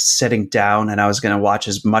was sitting down and I was going to watch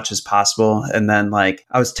as much as possible. And then I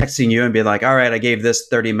was texting you and being like, all right, I gave this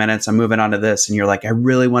 30 minutes. I'm moving on to this. And you're like, I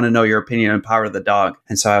really want to know your opinion on Power of the Dog.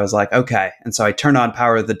 And so I was like, okay. And so I turned on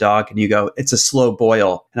Power of the Dog and you go, it's a slow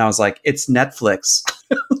boil. And I was like, it's Netflix.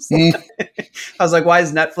 I was like, why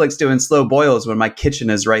is Netflix doing slow boils when my kitchen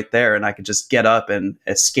is right there and I could just get up and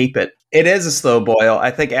escape it? It is a slow boil.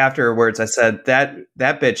 I think afterwards I said that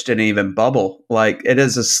bitch didn't even bubble. It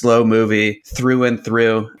is a slow movie through and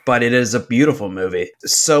through, but it is a beautiful movie.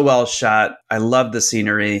 So well shot. I love the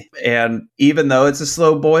scenery. And even though it's a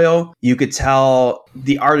slow boil, you could tell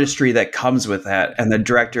the artistry that comes with that. And the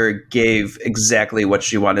director gave exactly what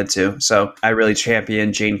she wanted to. So I really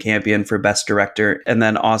champion Jane Campion for best director. And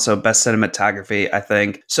then also best cinematography, I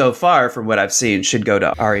think, so far from what I've seen, should go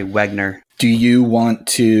to Ari Wegner. Do you want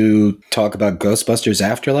to talk about Ghostbusters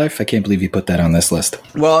Afterlife? I can't believe you put that on this list.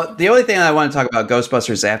 Well, the only thing I want to talk about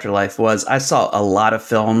Ghostbusters Afterlife was I saw a lot of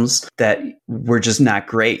films that were just not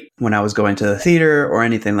great when I was going to the theater or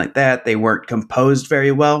anything like that. They weren't composed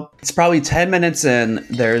very well. It's probably 10 minutes in.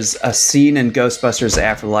 There's a scene in Ghostbusters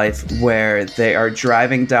Afterlife where they are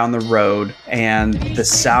driving down the road and the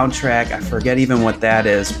soundtrack, I forget even what that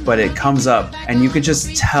is, but it comes up and you could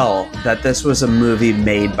just tell that this was a movie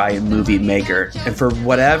made by a movie maker. And for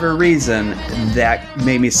whatever reason, that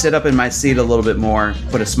made me sit up in my seat a little bit more,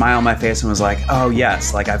 put a smile on my face and was like, oh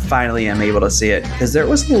yes, I finally am able to see it. Because there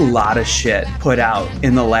was a lot of shit put out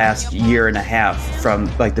in the last year and a half from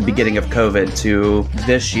the beginning of COVID to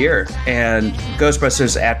this year. And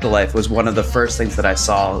Ghostbusters Afterlife was one of the first things that I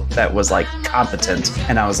saw that was competent.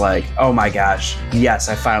 And I was like, oh my gosh, yes,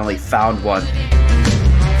 I finally found one.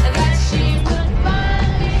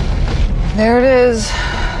 There it is.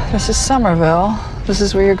 This is Somerville. This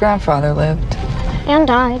is where your grandfather lived. And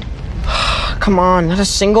died. Come on, not a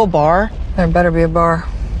single bar? There better be a bar.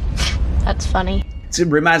 That's funny. It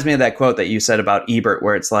reminds me of that quote that you said about Ebert,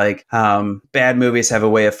 where it's bad movies have a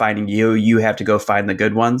way of finding you. You have to go find the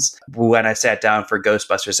good ones. When I sat down for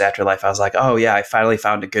Ghostbusters Afterlife, I was like, oh yeah, I finally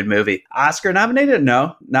found a good movie. Oscar nominated?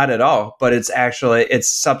 No, not at all. But it's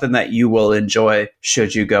something that you will enjoy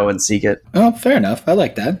should you go and seek it. Oh, fair enough. I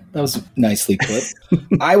like that. That was nicely put.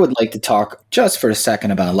 I would like to talk just for a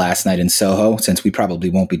second about Last Night in Soho, since we probably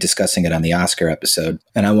won't be discussing it on the Oscar episode.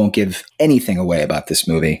 And I won't give anything away about this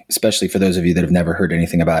movie, especially for those of you that have never heard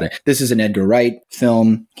anything about it. This is an Edgar Wright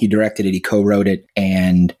film. He directed it. He co-wrote it.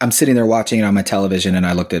 And I'm sitting there watching it on my television and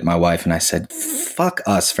I looked at my wife and I said, fuck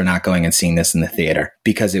us for not going and seeing this in the theater,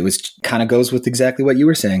 because it was kind of goes with exactly what you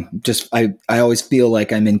were saying. Just, I always feel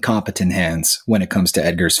like I'm in competent hands when it comes to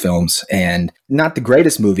Edgar's films, and not the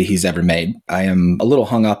greatest movie he's ever made. I am a little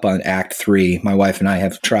hung up on Act 3. My wife and I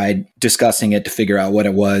have tried discussing it to figure out what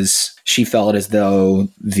it was. She felt as though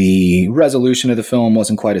the resolution of the film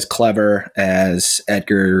wasn't quite as clever as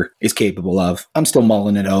Edgar is capable of. I'm still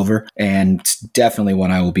mulling it over, and it's definitely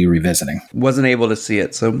one I will be revisiting. Wasn't able to see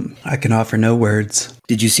it, so I can offer no words.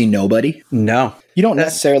 Did you see Nobody? No. You don't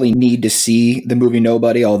necessarily need to see the movie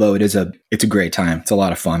Nobody, although it's a great time. It's a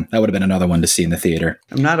lot of fun. That would have been another one to see in the theater.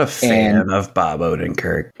 I'm not a fan of Bob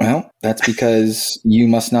Odenkirk. Well, that's because you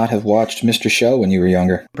must not have watched Mr. Show when you were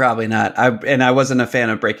younger. Probably not. I wasn't a fan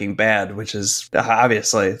of Breaking Bad, which is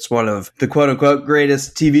obviously it's one of the quote unquote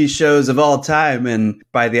greatest TV shows of all time. And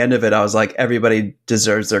by the end of it, I was like, everybody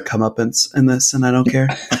deserves their comeuppance in this, and I don't care.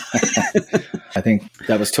 I think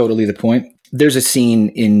that was totally the point. There's a scene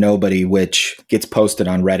in Nobody which gets posted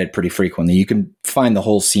on Reddit pretty frequently. You can find the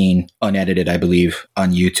whole scene unedited, I believe,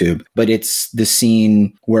 on YouTube. But it's the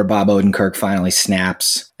scene where Bob Odenkirk finally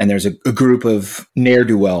snaps, and there's a group of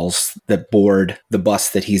ne'er-do-wells that board the bus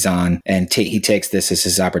that he's on, and he takes this as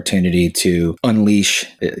his opportunity to unleash.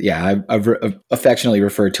 I've affectionately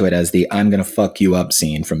referred to it as the "I'm gonna fuck you up"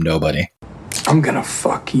 scene from Nobody. I'm gonna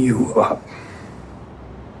fuck you up.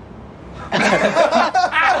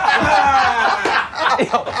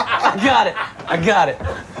 I got it.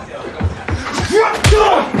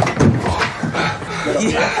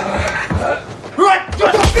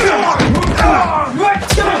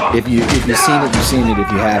 If you've seen it, you've seen it.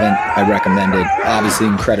 If you haven't, I recommend it. Obviously,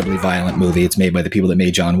 incredibly violent movie. It's made by the people that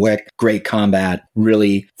made John Wick. Great combat,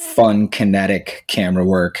 really fun, kinetic camera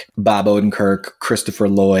work. Bob Odenkirk, Christopher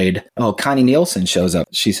Lloyd. Oh, Connie Nielsen shows up.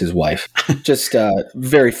 She's his wife. Just a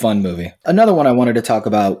very fun movie. Another one I wanted to talk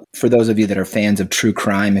about for those of you that are fans of true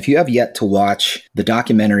crime. If you have yet to watch the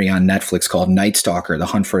documentary on Netflix called Night Stalker, The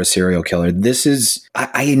Hunt for a Serial Killer, this is,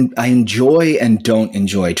 I enjoy and don't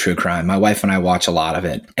enjoy true crime. My wife and I watch a lot of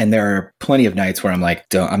it. And there are plenty of nights where I'm like,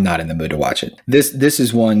 I'm not in the mood to watch it. This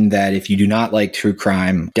is one that if you do not like true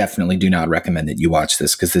crime, definitely do not recommend that you watch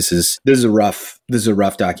this, because this is a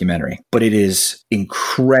rough documentary, but it is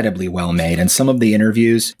incredibly well made. And some of the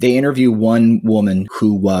interviews, they interview one woman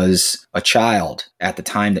who was a child at the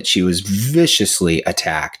time that she was viciously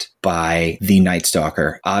attacked by the Night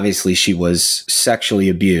Stalker. Obviously, she was sexually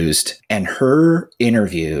abused, and her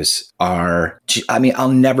interviews are, I'll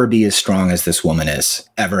never be as strong as this woman is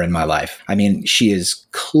ever in my life. I mean, she is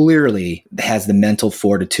clearly has the mental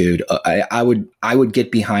fortitude. I would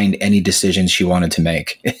get behind any decision she wanted to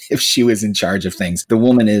make if she was in charge of things. The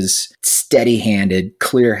woman is steady-handed,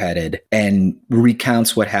 clear-headed, and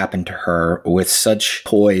recounts what happened to her with such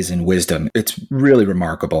poise and wisdom. It's really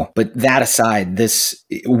remarkable. But that aside, this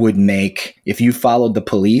would make, if you followed the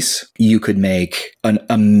police, you could make an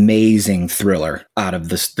amazing thriller out of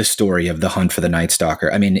the story of the hunt for the Night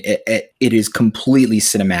Stalker. I mean, it is completely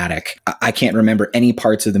cinematic. I can't remember any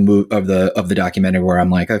parts of the documentary where I'm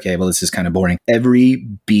like, okay, well, this is kind of boring. Every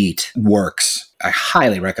beat works. I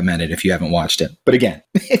highly recommend it if you haven't watched it. But again,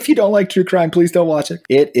 if you don't like true crime, please don't watch it.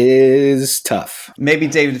 It is tough. Maybe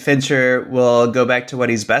David Fincher will go back to what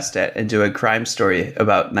he's best at and do a crime story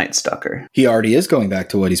about Night Stalker. He already is going back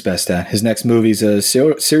to what he's best at. His next movie is a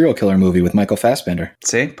serial killer movie with Michael Fassbender.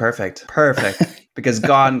 See? Perfect. Because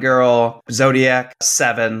Gone Girl, Zodiac,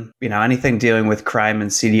 Seven, anything dealing with crime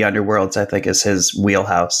and seedy underworlds, I think is his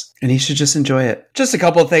wheelhouse. And he should just enjoy it. Just a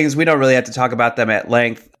couple of things. We don't really have to talk about them at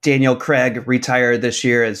length. Daniel Craig retired this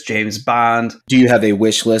year as James Bond. Do you have a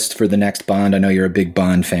wish list for the next Bond? I know you're a big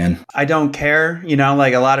Bond fan. I don't care.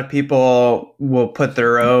 Like a lot of people will put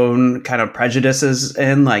their own kind of prejudices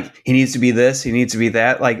in, like he needs to be this, he needs to be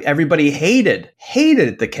that. Like everybody hated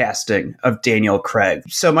the casting of Daniel Craig.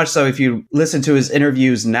 So much so if you listen to his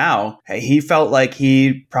interviews now, he felt like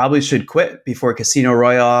he probably should quit before Casino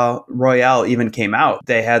Royale even came out.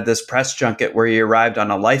 They had this press junket where he arrived on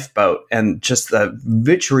a lifeboat, and just the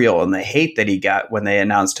vitriol and the hate that he got when they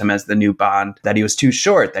announced him as the new Bond, that he was too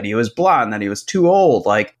short, that he was blonde, that he was too old,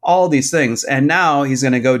 like all these things. And now he's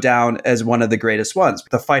going to go down as one of the greatest ones.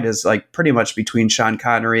 The fight is like pretty much between Sean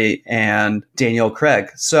Connery and Daniel Craig.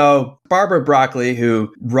 So Barbara Broccoli,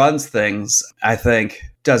 who runs things, I think,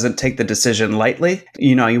 doesn't take the decision lightly.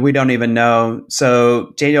 We don't even know.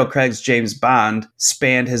 So Daniel Craig's James Bond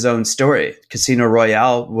spanned his own story. Casino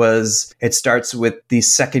Royale it starts with the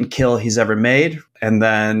second kill he's ever made. And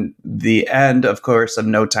then the end, of course, of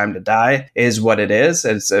No Time to Die is what it is.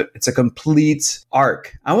 It's a complete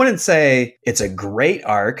arc. I wouldn't say it's a great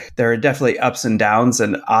arc. There are definitely ups and downs,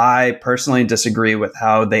 and I personally disagree with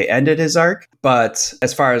how they ended his arc. But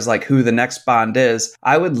as far as like who the next Bond is,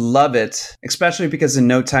 I would love it, especially because in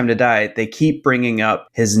No Time to Die, they keep bringing up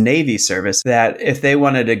his Navy service, that if they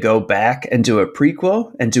wanted to go back and do a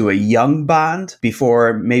prequel and do a young Bond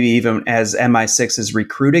before maybe even as MI6 is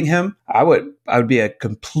recruiting him, I would I would be a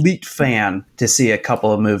complete fan to see a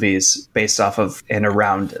couple of movies based off of and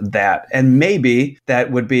around that. And maybe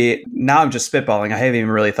that would be, now I'm just spitballing, I haven't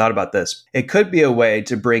even really thought about this. It could be a way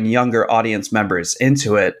to bring younger audience members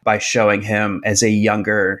into it by showing him as a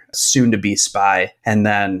younger, soon-to-be spy, and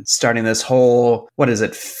then starting this whole,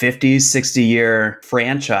 50, 60-year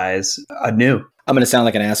franchise anew. I'm going to sound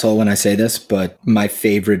like an asshole when I say this, but my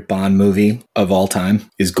favorite Bond movie of all time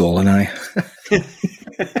is GoldenEye.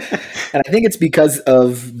 And I think it's because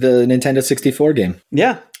of the Nintendo 64 game.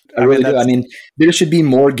 Yeah. I really do. I mean, there should be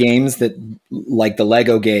more games that, like the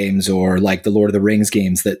Lego games or like the Lord of the Rings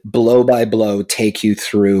games, that blow by blow take you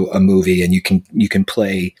through a movie and you can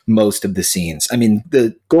play most of the scenes. I mean,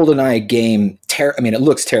 the GoldenEye game, it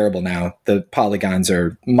looks terrible now. The polygons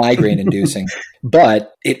are migraine inducing,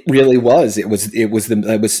 but it really was.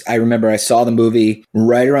 I remember I saw the movie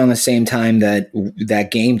right around the same time that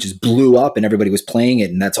game just blew up and everybody was playing it.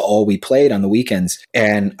 And that's all we played on the weekends.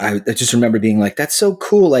 And I just remember being like, that's so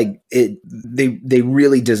cool. Like they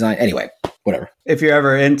really designed, anyway, whatever. If you're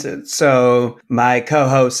ever into, so my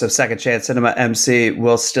co-host of Second Chance Cinema MC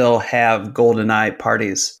will still have GoldenEye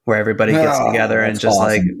parties where everybody gets together and just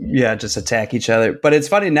awesome. Just attack each other. But it's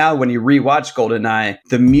funny now when you rewatch GoldenEye,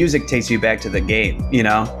 the music takes you back to the game,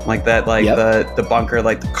 like that, the bunker,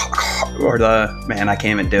 like or the, man, I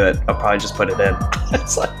can't even do it. I'll probably just put it in.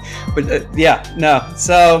 It's like, but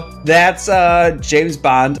So that's James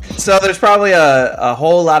Bond. So there's probably a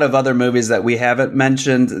whole lot of other movies that we haven't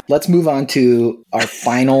mentioned. Let's move on to our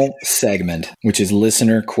final segment, which is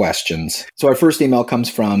listener questions. So our first email comes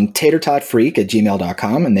from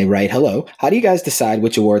tatertotfreak@gmail.com, and they write, "Hello, how do you guys decide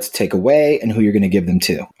which awards to take away and who you're going to give them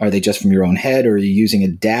to? Are they just from your own head, or are you using a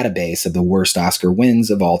database of the worst Oscar wins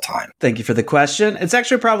of all time?" Thank you for the question. It's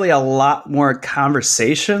actually probably a lot more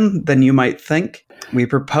conversation than you might think. We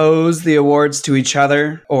propose the awards to each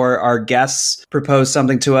other, or our guests propose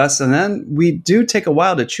something to us, and then we do take a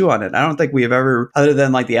while to chew on it. I don't think we have ever, other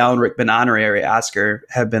than like the Alan Rickman honorary Oscar,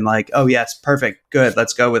 have been like, oh yes, perfect, good,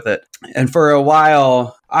 let's go with it. And for a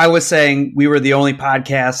while, I was saying we were the only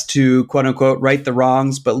podcast to, quote unquote, right the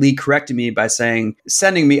wrongs, but Lee corrected me by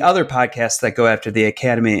sending me other podcasts that go after the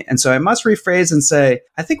Academy. And so I must rephrase and say,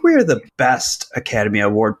 I think we are the best Academy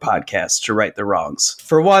Award podcast to right the wrongs.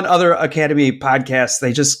 For one, other Academy podcasts,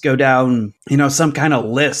 they just go down, some kind of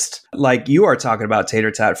list, like you are talking about,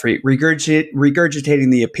 Tater Tot Freak,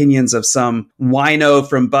 regurgitating the opinions of some wino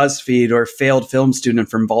from BuzzFeed or failed film student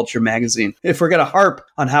from Vulture magazine. If we're going to harp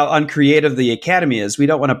on how uncreative the Academy is, we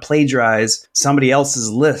don't want to plagiarize somebody else's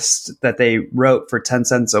list that they wrote for 10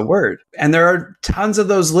 cents a word. And there are tons of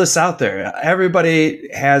those lists out there. Everybody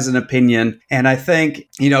has an opinion. And I think,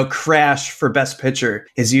 Crash for Best Picture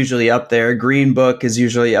is usually up there. Green Book is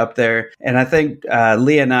usually up there. And I think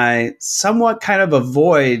Lee and I somewhat kind of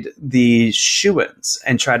avoid the shoo-ins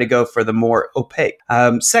and try to go for the more opaque.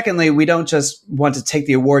 Secondly, we don't just want to take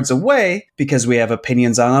the awards away because we have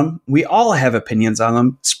opinions on them. We all have opinions on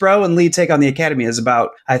them. Spro and Lee Take on the Academy is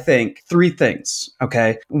about, I think, three things.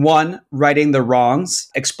 Okay. One, righting the wrongs,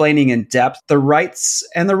 explaining in depth the rights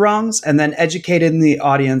and the wrongs, and then educating the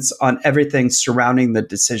audience on everything surrounding the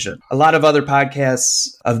decision. A lot of other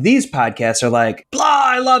podcasts of these podcasts are like, blah,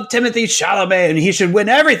 I love Timothy Chalamet and he should win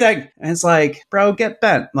everything. And it's like, bro, get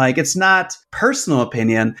bent. Like, it's not personal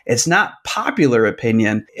opinion. It's not popular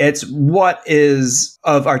opinion. It's what is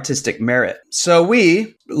of artistic merit. So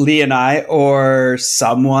we, Lee and I, or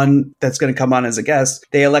someone that's going to come on as a guest,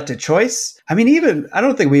 they elect a choice. I mean, I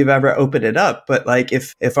don't think we've ever opened it up, but like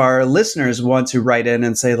if our listeners want to write in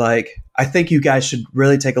and say like, I think you guys should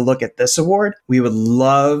really take a look at this award, we would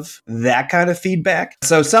love that kind of feedback.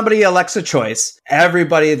 So somebody elects a choice.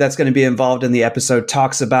 Everybody that's going to be involved in the episode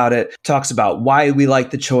talks about it, talks about why we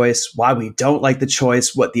like the choice, why we don't like the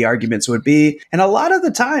choice, what the arguments would be. And a lot of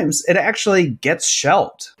the times it actually gets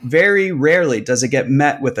shelved. Very rarely does it get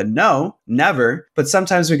met with a no, never. But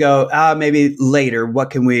sometimes we go, maybe later,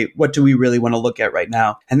 what do we really want to look at right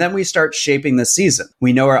now? And then we start shaping the season.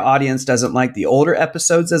 We know our audience doesn't like the older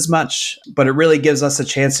episodes as much, but it really gives us a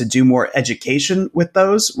chance to do more education with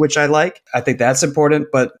those, which I like. I think that's important.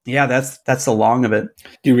 But yeah, that's the long of it.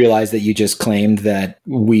 Do you realize that you just claimed that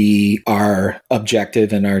we are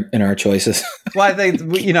objective in our choices? Well, I think,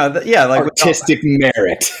 like artistic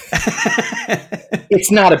merit.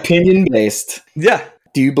 It's not opinion based. Yeah.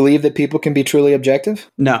 Do you believe that people can be truly objective?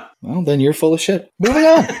 No. Well, then you're full of shit. Moving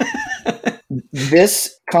on.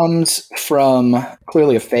 This comes from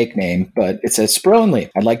clearly a fake name, but it says, Spro and Lee,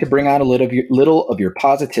 I'd like to bring out a little of your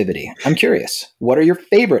positivity. I'm curious, what are your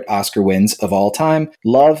favorite Oscar wins of all time?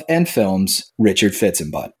 Love and films, Richard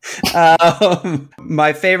Fitzenbutt.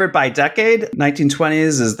 My favorite by decade,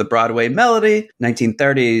 1920s is The Broadway Melody,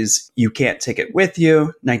 1930s, You Can't Take It With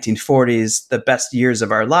You, 1940s, The Best Years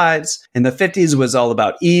of Our Lives, and the 50s was all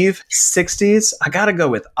about Eve, 60s, I gotta go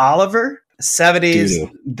with Oliver, 70s,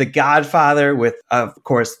 Doo-doo. The Godfather with, of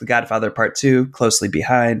course, The Godfather Part 2, closely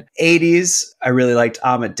behind. 80s, I really liked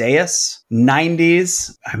Amadeus.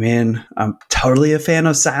 90s, I mean, I'm totally a fan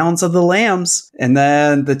of Silence of the Lambs. And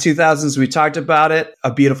then the 2000s, we talked about it.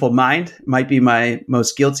 A Beautiful Mind might be my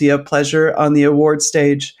most guilty of pleasure on the award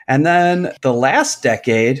stage. And then the last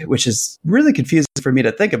decade, which is really confusing for me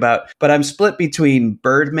to think about, but I'm split between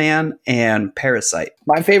Birdman and Parasite.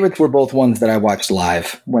 My favorites were both ones that I watched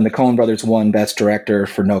live. When the Coen brothers won Best Director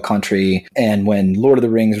for No Country, and when Lord of the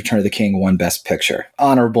Rings Return of the King won Best Picture.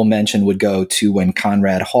 Honorable mention would go to when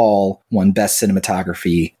Conrad Hall won Best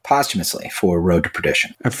Cinematography posthumously for Road to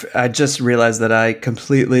Perdition. I just realized that I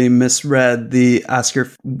completely misread the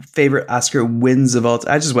favorite Oscar wins of all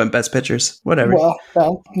time. I just went Best Pictures. Whatever.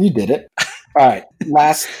 Well, you did it. All right,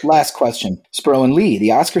 last question. Spro and Lee,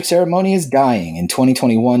 the Oscar ceremony is dying. In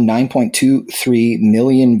 2021, 9.23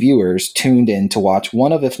 million viewers tuned in to watch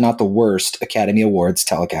one of, if not the worst, Academy Awards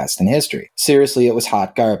telecast in history. Seriously, it was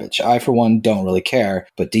hot garbage. I, for one, don't really care,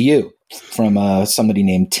 but do you? From somebody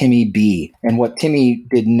named Timmy B. And what Timmy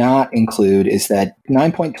did not include is that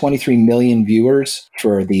 9.23 million viewers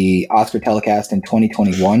for the Oscar telecast in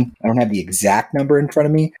 2021. I don't have the exact number in front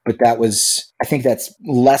of me, but I think that's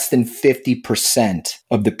less than 50%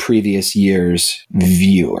 of the previous year's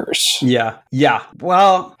viewers. Yeah.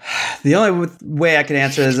 Well, the only way I can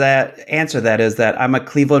answer that is that I'm a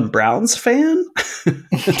Cleveland Browns fan.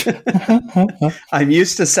 I'm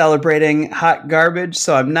used to celebrating hot garbage,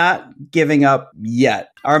 so I'm not giving up yet.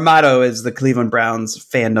 Our motto is the Cleveland Browns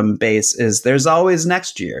fandom base is there's always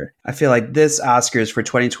next year. I feel like this Oscars for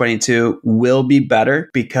 2022 will be better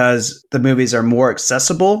because the movies are more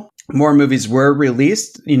accessible. More movies were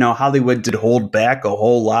released. You know, Hollywood did hold back a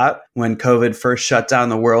whole lot when COVID first shut down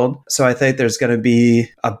the world. So I think there's going to be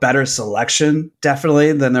a better selection,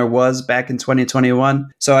 definitely, than there was back in 2021.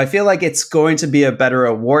 So I feel like it's going to be a better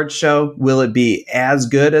award show. Will it be as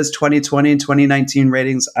good as 2020 and 2019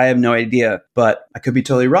 ratings? I have no idea, but I could be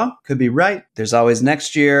totally wrong. Could be right. There's always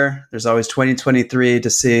next year. There's always 2023 to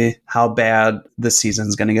see how bad the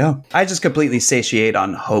season's going to go. I just completely satiate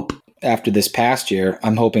on hope. After this past year,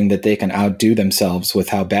 I'm hoping that they can outdo themselves with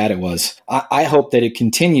how bad it was. I hope that it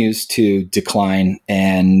continues to decline,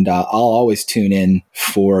 and I'll always tune in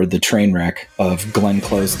for the train wreck of Glenn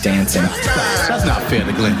Close dancing. That's not fair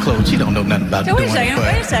to Glenn Close. She don't know nothing about doing it.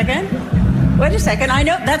 Wait a second. I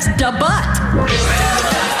know that's Da Butt. Yeah,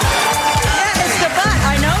 it's Da Butt.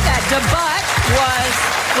 I know that. Da Butt was,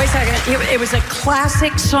 wait a second, it was a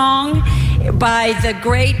classic song by the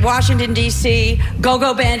great Washington, D.C.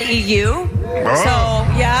 go-go band EU. Oh. So,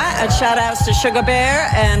 yeah, and shout-outs to Sugar Bear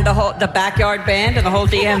and the Backyard Band and the whole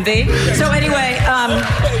DMV. So anyway,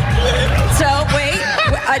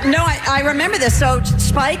 I remember this. So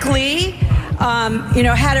Spike Lee,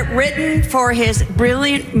 had it written for his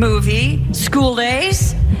brilliant movie, School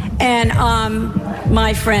Days. And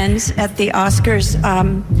my friends at the Oscars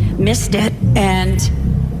missed it, and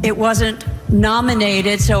it wasn't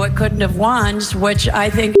nominated, so it couldn't have won, which I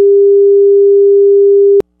think.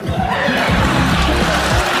 I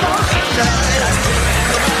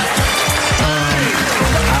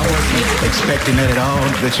wasn't expecting that at all,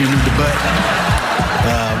 that you knew the butt.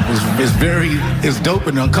 It's dope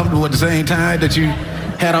and uncomfortable at the same time that you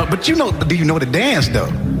had on. But do you know the dance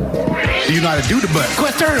though? Do you know how to do the butt? Go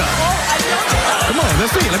ahead, turn it up. Come on,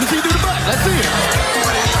 let's see it. Let me see you do the butt. Let's see it.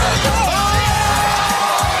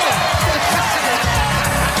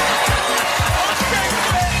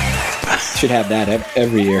 Should have that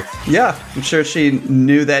every year. Yeah, I'm sure she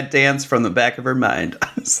knew that dance from the back of her mind.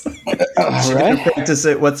 She didn't practice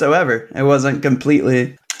it whatsoever. It wasn't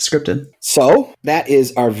completely scripted. So that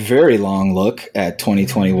is our very long look at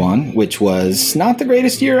 2021, which was not the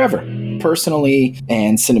greatest year ever, personally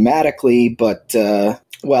and cinematically, but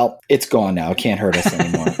it's gone now. It can't hurt us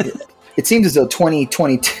anymore. It seems as though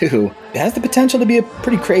 2022 has the potential to be a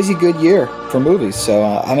pretty crazy good year for movies, so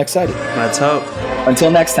I'm excited. Let's hope.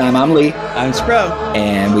 Until next time, I'm Lee. I'm Spro.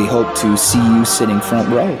 And we hope to see you sitting front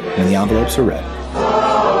row when the envelopes are read.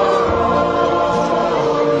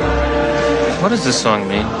 What does this song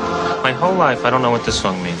mean? My whole life, I don't know what this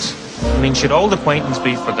song means. I mean, should old acquaintance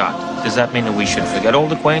be forgotten? Does that mean that we should forget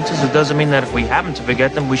old acquaintances? It doesn't mean that if we happen to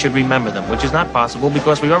forget them, we should remember them, which is not possible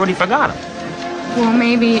because we already forgot them. Well,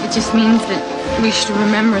 maybe it just means that we should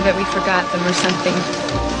remember that we forgot them or something.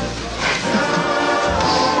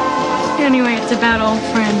 Anyway, it's about old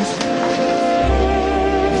friends.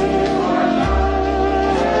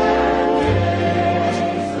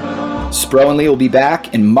 Spro and Lee will be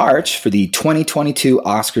back in March for the 2022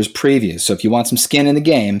 Oscars preview. So if you want some skin in the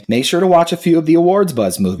game, make sure to watch a few of the Awards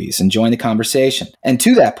Buzz movies and join the conversation. And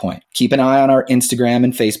to that point, keep an eye on our Instagram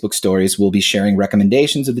and Facebook stories. We'll be sharing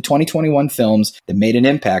recommendations of the 2021 films that made an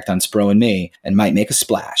impact on Spro and me and might make a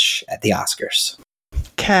splash at the Oscars.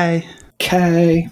 Okay.